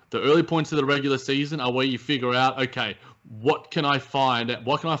that the early points of the regular season are where you figure out, okay, what can I find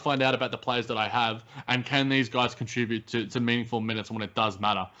out about the players that I have, and can these guys contribute to meaningful minutes when it does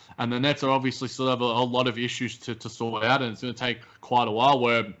matter? And the Nets are obviously still have a lot of issues to sort out, and it's going to take quite a while.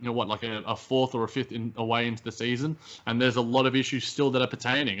 Where a fourth or a fifth away into the season, and there's a lot of issues still that are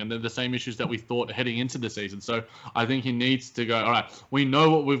pertaining, and they're the same issues that we thought heading into the season. So I think he needs to go, all right, we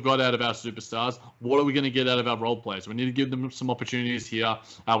know what we've got out of our superstars. What are we going to get out of our role players? We need to give them some opportunities here.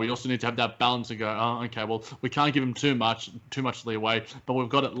 We also need to have that balance and go, oh, okay, well, we can't give them too much leeway, but we've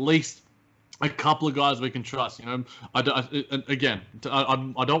got at least a couple of guys we can trust. I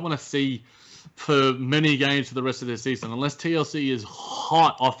don't want to see for many games for the rest of the season, unless TLC is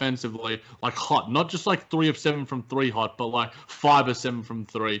hot offensively, like hot, not just like 3 of 7 from 3 hot, but like 5 of 7 from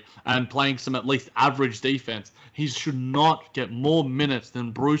 3, and playing some at least average defense, he should not get more minutes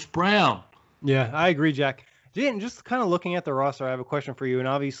than Bruce Brown. Yeah, I agree, Jack. And just kind of looking at the roster, I have a question for you. And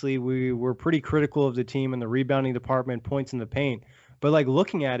obviously, we were pretty critical of the team in the rebounding department, points in the paint. But like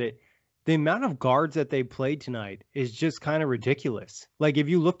looking at it, the amount of guards that they played tonight is just kind of ridiculous. Like if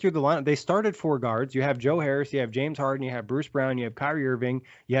you look through the lineup, they started 4 guards. You have Joe Harris, you have James Harden, you have Bruce Brown, you have Kyrie Irving,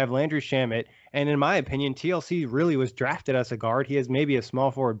 you have Landry Shamet. And in my opinion, TLC really was drafted as a guard. He has maybe a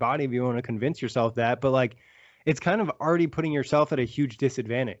small forward body if you want to convince yourself that. But like, it's kind of already putting yourself at a huge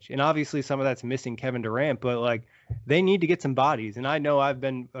disadvantage. And obviously some of that's missing Kevin Durant, but like they need to get some bodies. And I know I've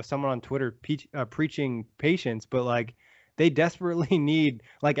been someone on Twitter preaching patience, but like they desperately need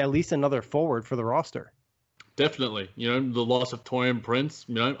like at least another forward for the roster. Definitely. You know, the loss of Taurean Prince,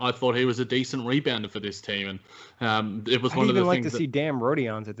 you know, I thought he was a decent rebounder for this team. And it was one of the things I'd even like to see Dan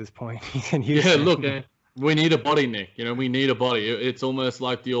Rodions at this point. He's in Houston. Yeah, look, we need a body, Nick. You know, we need a body. It's almost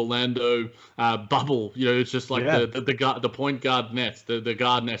like the Orlando bubble. You know, it's just like the point guard nest, the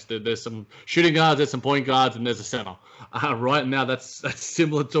guard nest. There's some shooting guards, there's some point guards, and there's a center. Right now, that's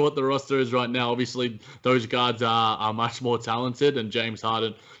similar to what the roster is right now. Obviously, those guards are much more talented, and James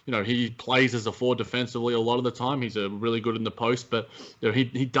Harden, you know, he plays as a 4 defensively a lot of the time. He's really good in the post, but you know,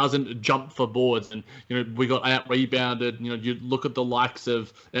 he doesn't jump for boards. And you know, we got out rebounded. You know, you look at the likes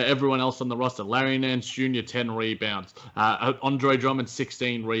of everyone else on the roster. Larry Nance Jr. 10 rebounds. Andre Drummond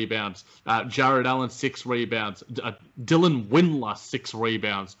 16 rebounds. Jared Allen 6 rebounds. Dylan Windler 6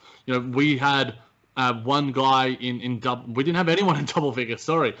 rebounds. You know, we had one guy in double. We didn't have anyone in double figures.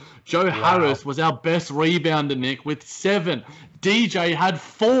 Sorry, Joe Harris was our best rebounder, Nick, with 7. DJ had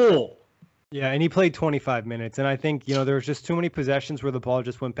 4. Yeah, and he played 25 minutes, and I think, you know, there was just too many possessions where the ball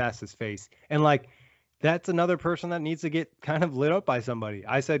just went past his face. And like, that's another person that needs to get kind of lit up by somebody.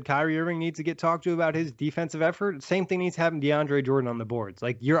 I said Kyrie Irving needs to get talked to about his defensive effort. Same thing needs to happen to DeAndre Jordan on the boards.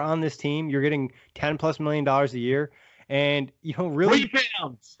 Like, you're on this team, you're getting $10+ million a year, and you know, really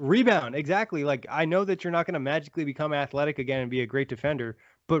rebound. Exactly. Like, I know that you're not going to magically become athletic again and be a great defender,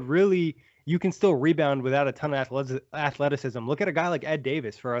 but really you can still rebound without a ton of athleticism. Look at a guy like Ed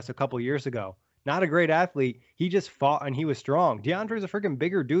Davis for us a couple years ago. Not a great athlete. He just fought and he was strong. DeAndre's a freaking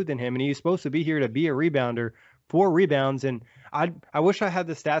bigger dude than him, and he's supposed to be here to be a rebounder, 4 rebounds. And I wish I had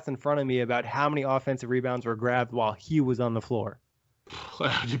the stats in front of me about how many offensive rebounds were grabbed while he was on the floor.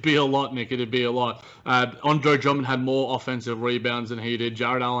 It'd be a lot, Nick. It'd be a lot. Andre Drummond had more offensive rebounds than he did.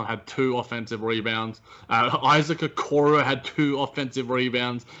 Jared Allen had 2 offensive rebounds. Isaac Okoro had 2 offensive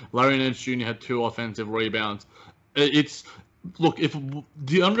rebounds. Larry Nance Jr. had 2 offensive rebounds. Look, if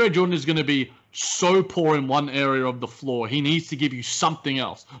DeAndre Jordan is going to be so poor in one area of the floor, he needs to give you something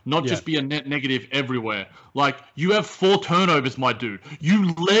else, not just be a net negative everywhere. Like, you have 4 turnovers, my dude.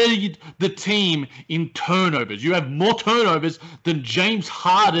 You led the team in turnovers. You have more turnovers than James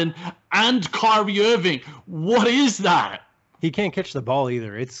Harden and Kyrie Irving. What is that? He can't catch the ball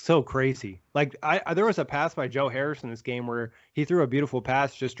either. It's so crazy. Like, there was a pass by Joe Harris in this game where he threw a beautiful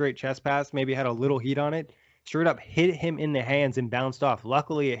pass, just straight chest pass, maybe had a little heat on it. Straight up hit him in the hands and bounced off.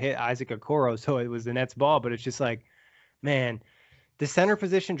 Luckily, it hit Isaac Okoro, so it was the Nets ball. But it's just like, man, the center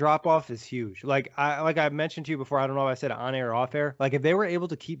position drop-off is huge. Like I mentioned to you before, I don't know if I said it on air or off air. Like, if they were able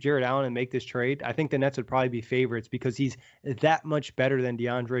to keep Jared Allen and make this trade, I think the Nets would probably be favorites because he's that much better than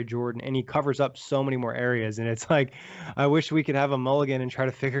DeAndre Jordan, and he covers up so many more areas. And it's like, I wish we could have a mulligan and try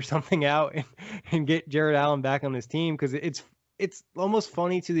to figure something out and get Jared Allen back on this team, because it's almost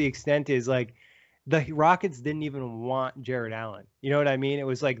funny to the extent is like, the Rockets didn't even want Jared Allen. You know what I mean? It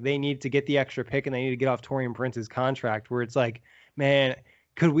was like they need to get the extra pick and they need to get off Taurean Prince's contract, where it's like, man,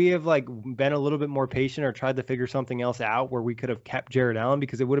 could we have like been a little bit more patient or tried to figure something else out where we could have kept Jared Allen,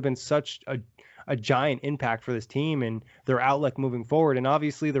 because it would have been such a giant impact for this team and their outlook moving forward. And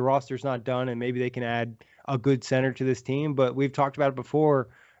obviously the roster's not done, and maybe they can add a good center to this team, but we've talked about it before.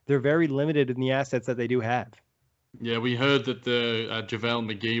 They're very limited in the assets that they do have. Yeah, we heard that the JaVale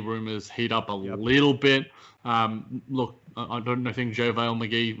McGee rumors heat up a little bit. Look, I don't think JaVale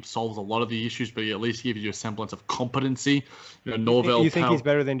McGee solves a lot of the issues, but he at least gives you a semblance of competency. You know, Norvell. You think he's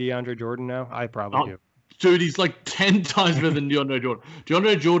better than DeAndre Jordan now? I probably do. Dude, he's like 10 times better than DeAndre Jordan.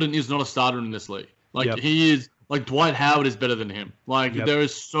 DeAndre Jordan is not a starter in this league. Like, he is Like, Dwight Howard is better than him. Like, there are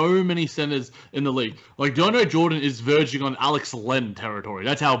so many centers in the league. Like, DeAndre Jordan is verging on Alex Len territory.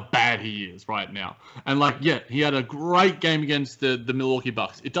 That's how bad he is right now. And, like, yeah, he had a great game against the Milwaukee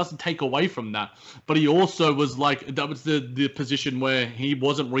Bucks. It doesn't take away from that. But he also was, like, that was the position where he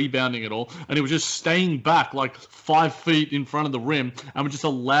wasn't rebounding at all. And he was just staying back, like, 5 feet in front of the rim and was just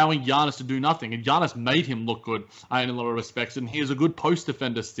allowing Giannis to do nothing. And Giannis made him look good in a lot of respects. And he is a good post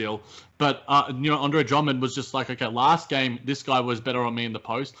defender still. But, Andre Drummond was just like, okay, last game, this guy was better on me in the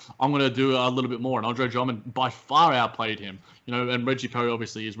post. I'm going to do a little bit more. And Andre Drummond by far outplayed him. And Reggie Perry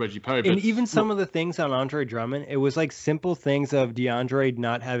obviously is Reggie Perry. And even some of the things on Andre Drummond, it was like simple things of DeAndre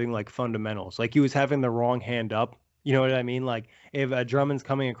not having like fundamentals. Like he was having the wrong hand up. You know what I mean? Like if Drummond's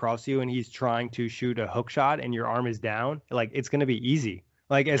coming across you and he's trying to shoot a hook shot and your arm is down, like it's going to be easy.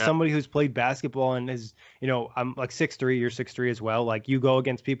 Like as somebody who's played basketball and is, I'm like 6'3", you're 6'3" as well. Like you go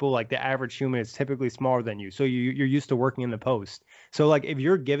against people, like the average human is typically smaller than you. So you're used to working in the post. So like if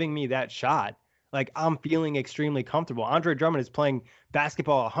you're giving me that shot, like I'm feeling extremely comfortable. Andre Drummond is playing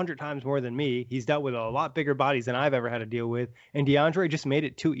basketball 100 times more than me. He's dealt with a lot bigger bodies than I've ever had to deal with. And DeAndre just made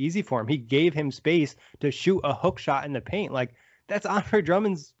it too easy for him. He gave him space to shoot a hook shot in the paint. Like that's Andre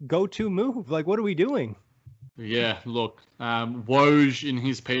Drummond's go-to move. Like what are we doing? Yeah, look, Woj in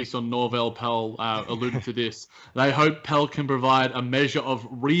his piece on Norvel Pelle alluded to this. They hope Pelle can provide a measure of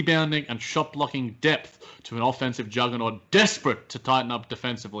rebounding and shot blocking depth to an offensive juggernaut desperate to tighten up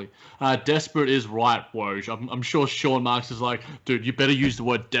defensively. Desperate is right, Woj. I'm sure Sean Marks is like, dude, you better use the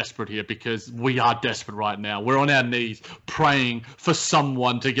word desperate here because we are desperate right now. We're on our knees praying for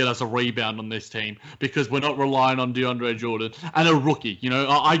someone to get us a rebound on this team because we're not relying on DeAndre Jordan and a rookie.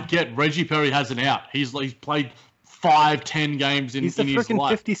 I get Reggie Perry has an out. He's played 5-10 games in his life. He's the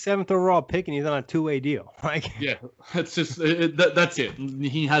freaking 57th overall pick, and he's on a 2-way deal. Yeah, it's just that's it.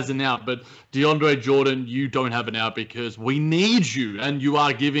 He has an out, but DeAndre Jordan, you don't have an out because we need you, and you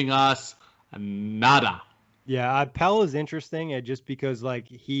are giving us nada. Yeah, Pelle is interesting just because like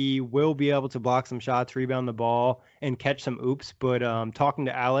he will be able to block some shots, rebound the ball, and catch some oops. But talking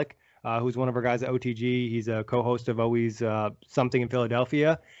to Alec, who's one of our guys at OTG, he's a co-host of Always Something in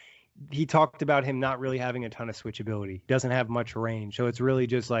Philadelphia. He talked about him not really having a ton of switchability. He doesn't have much range. So it's really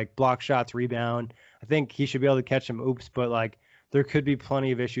just like block shots, rebound. I think he should be able to catch some oops, but like there could be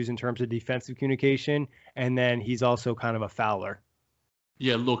plenty of issues in terms of defensive communication. And then he's also kind of a fouler.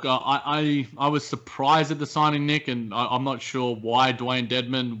 Yeah, look, I was surprised at the signing, Nick, and I'm not sure why Dwayne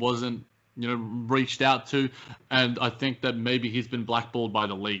Dedmon wasn't reached out to, and I think that maybe he's been blackballed by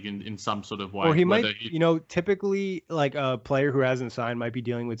the league in some sort of way. Or he might, typically like a player who hasn't signed might be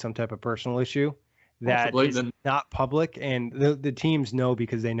dealing with some type of personal issue that is not public, and the teams know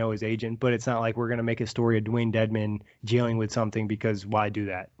because they know his agent, but it's not like we're going to make a story of Dwayne Dedmon dealing with something because why do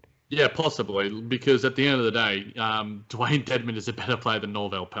that? Yeah, possibly, because at the end of the day, Dwayne Dedmon is a better player than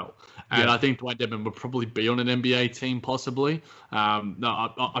Norvel Pelle. And I think Dwayne Dedmon would probably be on an NBA team, possibly. I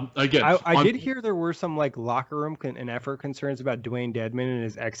did hear there were some like locker room and effort concerns about Dwayne Dedmon and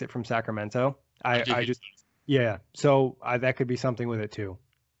his exit from Sacramento. So that could be something with it too.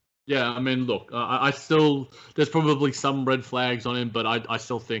 Yeah, I mean, look, I still, there's probably some red flags on him, but I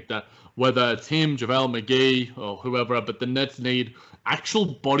still think that whether it's him, JaVale McGee, or whoever, but the Nets need actual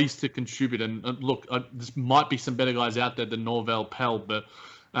bodies to contribute. And look, there might be some better guys out there than Norvel Pelle, but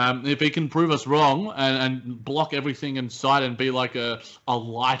if he can prove us wrong and block everything inside and be like a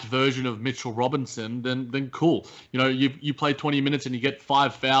light version of Mitchell Robinson, then cool. You play 20 minutes and you get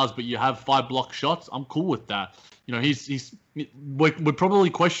 5 fouls, but you have 5 block shots. I'm cool with that. We're probably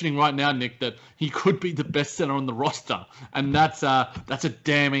questioning right now, Nick, that he could be the best center on the roster, and that's a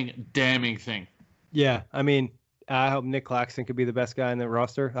damning thing. Yeah, I mean, I hope Nick Claxton could be the best guy in the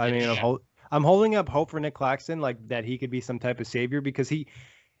roster. I mean, I'm holding up hope for Nick Claxton, like that he could be some type of savior because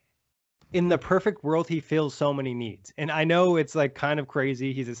in the perfect world, he fills so many needs. And I know it's like kind of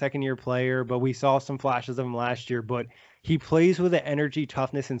crazy. He's a second-year player, but we saw some flashes of him last year. But he plays with the energy,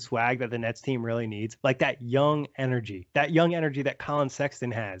 toughness, and swag that the Nets team really needs. Like that young energy that Colin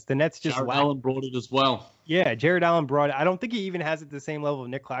Sexton has. The Nets just Jared Allen brought it as well. Yeah, Jared Allen brought it. I don't think he even has it the same level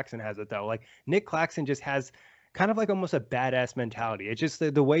Nick Claxton has it, though. Like Nick Claxton just has kind of like almost a badass mentality. It's just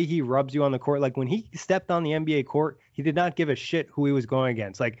the way he rubs you on the court. Like when he stepped on the NBA court, he did not give a shit who he was going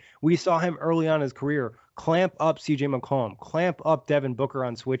against. Like we saw him early on in his career clamp up CJ McCollum, clamp up Devin Booker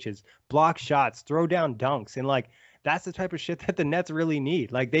on switches, block shots, throw down dunks. And like, that's the type of shit that the Nets really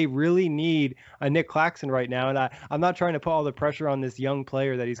need. Like they really need a Nick Claxton right now. And I'm not trying to put all the pressure on this young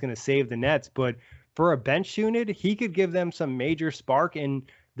player that he's going to save the Nets, but for a bench unit, he could give them some major spark, and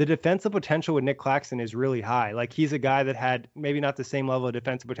the defensive potential with Nick Claxton is really high. Like, he's a guy that had maybe not the same level of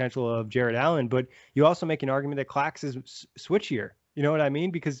defensive potential of Jared Allen, but you also make an argument that Clax is switchier. You know what I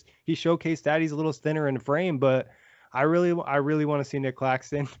mean? Because he showcased that he's a little thinner in the frame, but I really want to see Nick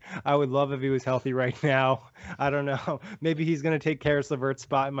Claxton. I would love if he was healthy right now. I don't know. Maybe he's going to take Karis LeVert's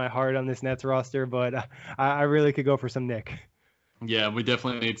spot in my heart on this Nets roster, but I really could go for some Nick. Yeah, we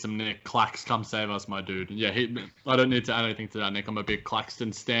definitely need some Nick. Clax, come save us, my dude. Yeah, I don't need to add anything to that, Nick. I'm a big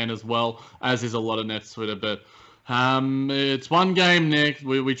Claxton stan as well, as is a lot of Nets Twitter, but it's one game, Nick.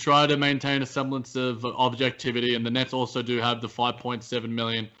 We try to maintain a semblance of objectivity, and the Nets also do have the $5.7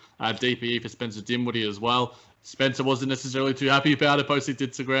 million DPE for Spencer Dinwiddie as well. Spencer wasn't necessarily too happy about it posting to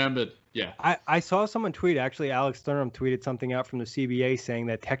Instagram, but yeah. I saw someone tweet, actually Alex Thurman tweeted something out from the CBA saying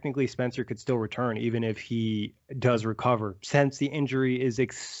that technically Spencer could still return even if he does recover, since the injury is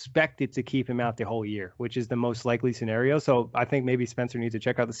expected to keep him out the whole year, which is the most likely scenario. So I think maybe Spencer needs to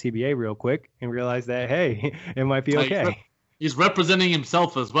check out the CBA real quick and realize that, hey, it might be okay. He's representing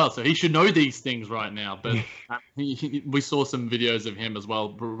himself as well, so he should know these things right now. But we saw some videos of him as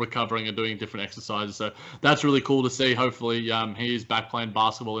well, recovering and doing different exercises. So that's really cool to see. Hopefully, he is back playing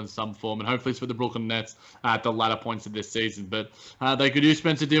basketball in some form, and hopefully it's for the Brooklyn Nets at the latter points of this season. But they could use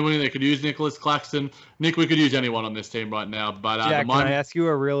Spencer Dinwiddie, they could use Nicholas Claxton. Nick, we could use anyone on this team right now. But Jack, can I ask you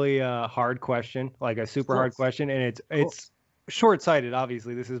a really hard question, like a super hard question, and it's short-sighted.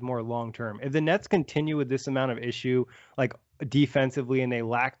 Obviously, this is more long-term. If the Nets continue with this amount of issue, like defensively, and they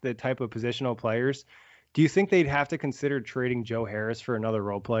lack the type of positional players, do you think they'd have to consider trading Joe Harris for another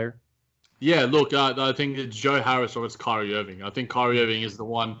role player? Yeah, look, I think it's Joe Harris or it's Kyrie Irving. I think Kyrie Irving is the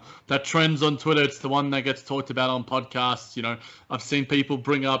one that trends on Twitter. It's the one that gets talked about on podcasts. You know, I've seen people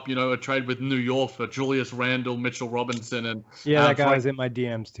bring up, you know, a trade with New York for Julius Randle, Mitchell Robinson, and that guy was in my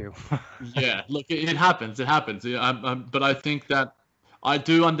DMs too. Yeah, look, it happens. It happens. But I think that I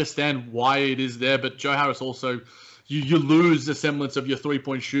do understand why it is there. But Joe Harris also, you lose a semblance of your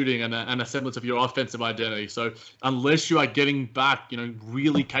three-point shooting and a semblance of your offensive identity. So unless you are getting back, you know,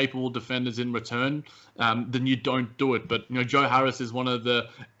 really capable defenders in return, then you don't do it. But, you know, Joe Harris is one of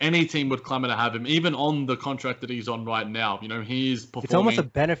any team would clamor to have him, even on the contract that he's on right now. You know, he's performing. It's almost a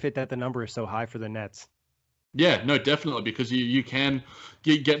benefit that the number is so high for the Nets. Yeah, no, definitely, because you can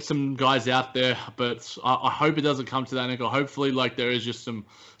get some guys out there, but I hope it doesn't come to that, Nico. Hopefully, like, there is just some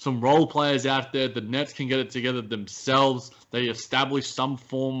role players out there. The Nets can get it together themselves. They establish some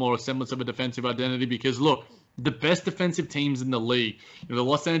form or a semblance of a defensive identity, because, look, the best defensive teams in the league, you know, the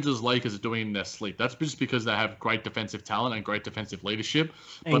Los Angeles Lakers are doing in their sleep. That's just because they have great defensive talent and great defensive leadership.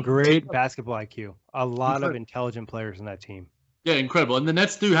 And great basketball IQ. A lot of intelligent players in that team. Yeah, incredible. And the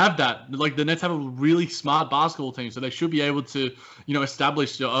Nets do have that. Like, the Nets have a really smart basketball team, so they should be able to, you know,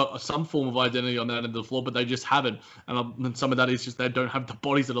 establish some form of identity on that end of the floor, but they just haven't. And some of that is just they don't have the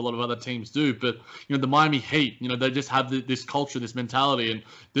bodies that a lot of other teams do. But, you know, the Miami Heat, you know, they just have this culture, this mentality,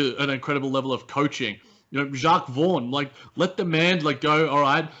 and an incredible level of coaching. You know, Jacques Vaughn, like, let the man, like, go, all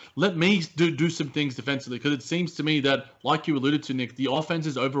right, let me do some things defensively. Because it seems to me that, like you alluded to, Nick, the offense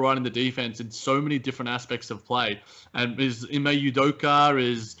is overriding the defense in so many different aspects of play. And is Ime Udoka,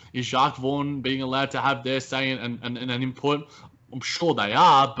 is Jacques Vaughn being allowed to have their say and an input? I'm sure they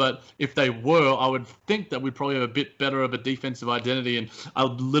are, but if they were, I would think that we'd probably have a bit better of a defensive identity and a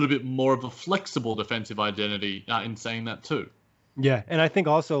little bit more of a flexible defensive identity in saying that too. Yeah, and I think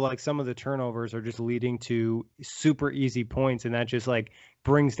also, like, some of the turnovers are just leading to super easy points, and that just, like,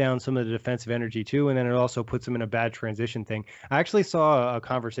 brings down some of the defensive energy too, and then it also puts them in a bad transition thing. I actually saw a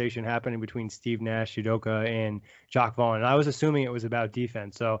conversation happening between Steve Nash, Udoka, and Jacques Vaughn, and I was assuming it was about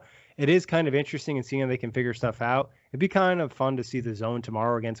defense. So it is kind of interesting in seeing how they can figure stuff out. It'd be kind of fun to see the zone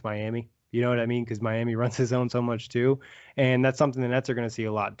tomorrow against Miami. You know what I mean? Because Miami runs his zone so much too. And that's something the Nets are going to see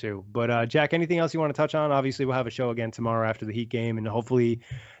a lot too. But Jack, anything else you want to touch on? Obviously, we'll have a show again tomorrow after the Heat game, and hopefully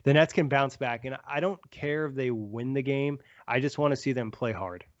the Nets can bounce back. And I don't care if they win the game. I just want to see them play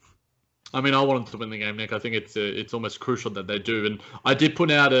hard. I mean, I want them to win the game, Nick. I think it's almost crucial that they do. And I did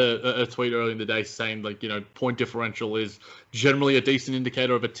put out a tweet earlier in the day saying, like, you know, point differential is generally a decent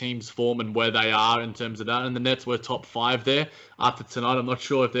indicator of a team's form and where they are in terms of that. And the Nets were top 5 there after tonight. I'm not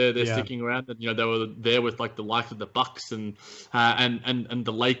sure if they're sticking around. And, you know, they were there with, like, the likes of the Bucks and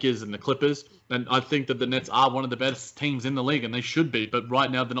the Lakers and the Clippers. And I think that the Nets are one of the best teams in the league, and they should be. But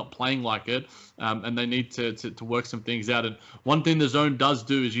right now, they're not playing like it, and they need to work some things out. And one thing the zone does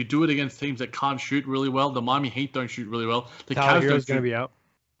do is you do it against teams that can't shoot really well. The Miami Heat don't shoot really well. The Tyler Hero's going to be out.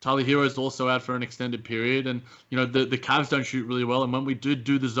 Tyler Hero's also out for an extended period, and the Cavs don't shoot really well. And when we do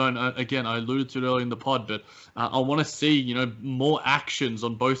the zone, again, I alluded to it earlier in the pod, but I want to see more actions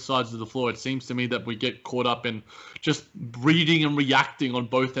on both sides of the floor. It seems to me that we get caught up in just reading and reacting on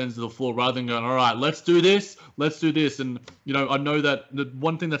both ends of the floor rather than going, all right, let's do this. And I know that the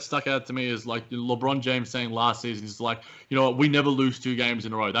one thing that stuck out to me is like LeBron James saying last season, he's like, we never lose 2 games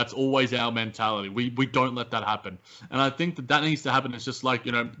in a row. That's always our mentality. We don't let that happen. And I think that needs to happen. It's just like,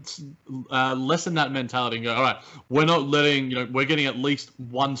 lessen that mentality and go, all right, we're not letting, we're getting at least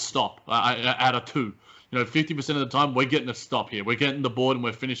 1 stop out of 2. 50% of the time, we're getting a stop here. We're getting the board and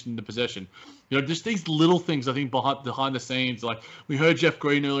we're finishing the possession. Just these little things, I think, behind the scenes. Like, we heard Jeff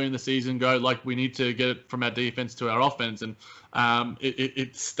Green earlier in the season go, like, we need to get it from our defense to our offense. And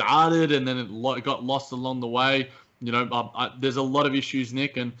it started and then it got lost along the way. There's a lot of issues,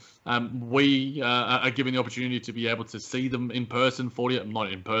 Nick, and we are given the opportunity to be able to see them in person, 48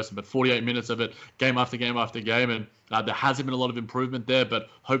 minutes of it, game after game after game, and there hasn't been a lot of improvement there, but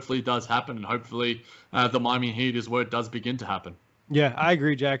hopefully it does happen, and hopefully the Miami Heat is where it does begin to happen. Yeah, I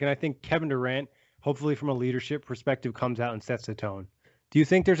agree, Jack, and I think Kevin Durant, hopefully from a leadership perspective, comes out and sets the tone. Do you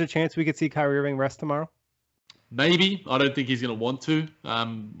think there's a chance we could see Kyrie Irving rest tomorrow? Maybe. I don't think he's going to want to.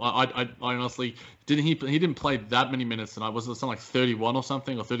 I honestly he didn't play that many minutes tonight. Was it something like 31 or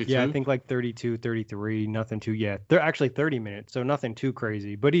something, or 32? Yeah, I think like 32, 33, nothing too. Yeah, they're actually 30 minutes, so nothing too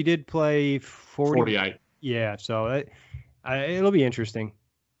crazy. But he did play 48. Yeah, so it'll be interesting.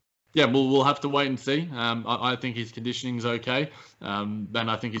 Yeah, we'll have to wait and see. I think his conditioning is okay, and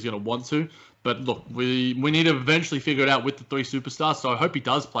I think he's going to want to. But look, we need to eventually figure it out with the 3 superstars. So I hope he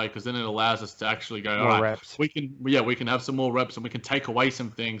does play, because then it allows us to actually go, all right, reps. We can have some more reps and we can take away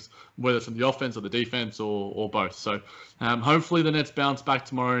some things, whether it's from the offense or the defense or both. So hopefully the Nets bounce back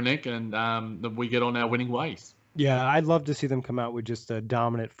tomorrow, Nick, and we get on our winning ways. Yeah, I'd love to see them come out with just a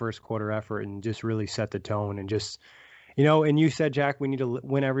dominant first quarter effort and just really set the tone and just. And you said, Jack, we need to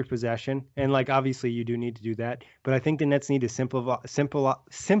win every possession. And, like, obviously you do need to do that. But I think the Nets need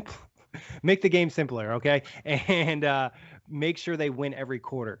to make the game simpler, okay? And make sure they win every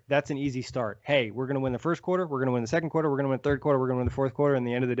quarter. That's an easy start. Hey, we're going to win the first quarter. We're going to win the second quarter. We're going to win the third quarter. We're going to win the fourth quarter. And at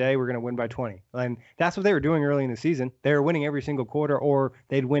the end of the day, we're going to win by 20. And that's what they were doing early in the season. They were winning every single quarter, or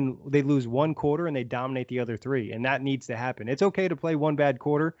they'd lose one quarter and they'd dominate the other 3. And that needs to happen. It's okay to play one bad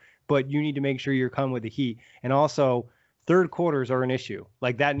quarter, but you need to make sure you're coming with the heat. And also, third quarters are an issue.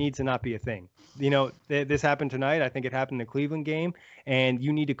 Like, that needs to not be a thing. This happened tonight. I think it happened in the Cleveland game. And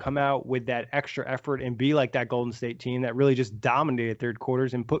you need to come out with that extra effort and be like that Golden State team that really just dominated third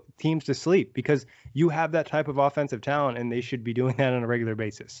quarters and put teams to sleep, because you have that type of offensive talent and they should be doing that on a regular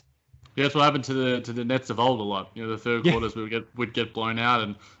basis. Yeah, that's what happened to the Nets of old a lot. The third quarters we'd get blown out,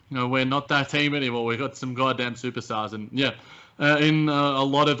 and we're not that team anymore. We've got some goddamn superstars, and in a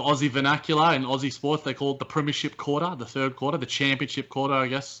lot of Aussie vernacular and Aussie sports, they call it the premiership quarter, the third quarter, the championship quarter, I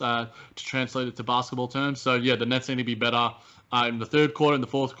guess, to translate it to basketball terms. So, yeah, the Nets need to be better in the third quarter, in the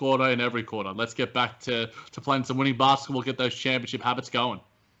fourth quarter, in every quarter. Let's get back to playing some winning basketball, get those championship habits going.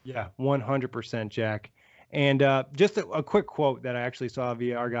 Yeah, 100%, Jack. And just a quick quote that I actually saw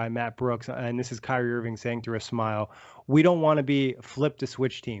via our guy, Matt Brooks, and this is Kyrie Irving saying through a smile, "We don't want to be a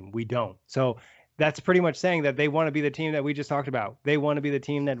flip-to-switch team. We don't." So that's pretty much saying that they want to be the team that we just talked about. They want to be the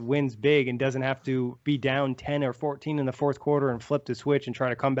team that wins big and doesn't have to be down 10 or 14 in the fourth quarter and flip the switch and try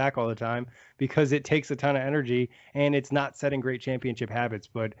to come back all the time, because it takes a ton of energy and it's not setting great championship habits.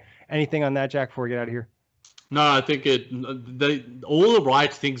 But anything on that, Jack, before we get out of here? No, I think all the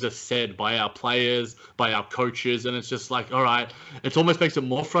right things are said by our players, by our coaches, and it's just like, all right, it almost makes it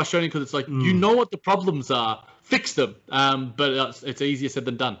more frustrating, because it's like, you know what the problems are, fix them. But it's easier said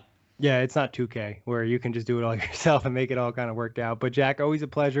than done. Yeah, it's not 2K where you can just do it all yourself and make it all kind of worked out. But Jack, always a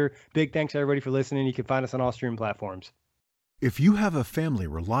pleasure. Big thanks to everybody for listening. You can find us on all streaming platforms. If you have a family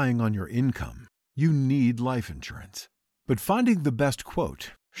relying on your income, you need life insurance. But finding the best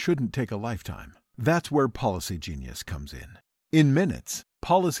quote shouldn't take a lifetime. That's where Policy Genius comes in. In minutes,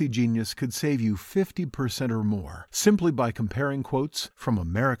 Policy Genius could save you 50% or more simply by comparing quotes from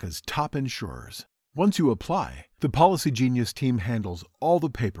America's top insurers. Once you apply, the Policy Genius team handles all the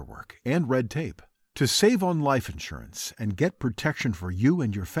paperwork and red tape. To save on life insurance and get protection for you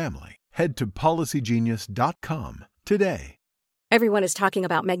and your family, head to PolicyGenius.com today. Everyone is talking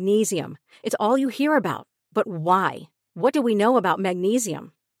about magnesium. It's all you hear about. But why? What do we know about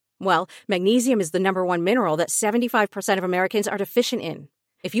magnesium? Well, magnesium is the #1 mineral that 75% of Americans are deficient in.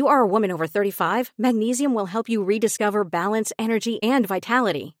 If you are a woman over 35, magnesium will help you rediscover balance, energy, and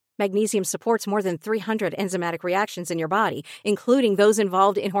vitality. Magnesium supports more than 300 enzymatic reactions in your body, including those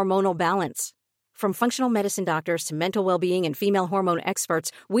involved in hormonal balance. From functional medicine doctors to mental well-being and female hormone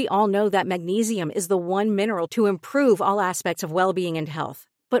experts, we all know that magnesium is the one mineral to improve all aspects of well-being and health.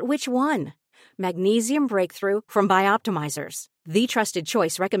 But which one? Magnesium Breakthrough from Bioptimizers, the trusted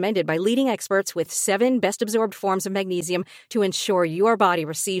choice recommended by leading experts with 7 best-absorbed forms of magnesium to ensure your body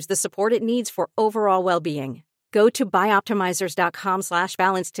receives the support it needs for overall well-being. Go to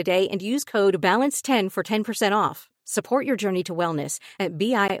bioptimizers.com/balance today and use code BALANCE10 for 10% off. Support your journey to wellness at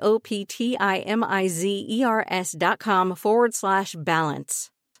bioptimizers.com/balance.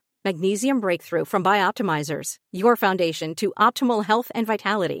 Magnesium Breakthrough from Bioptimizers, your foundation to optimal health and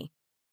vitality.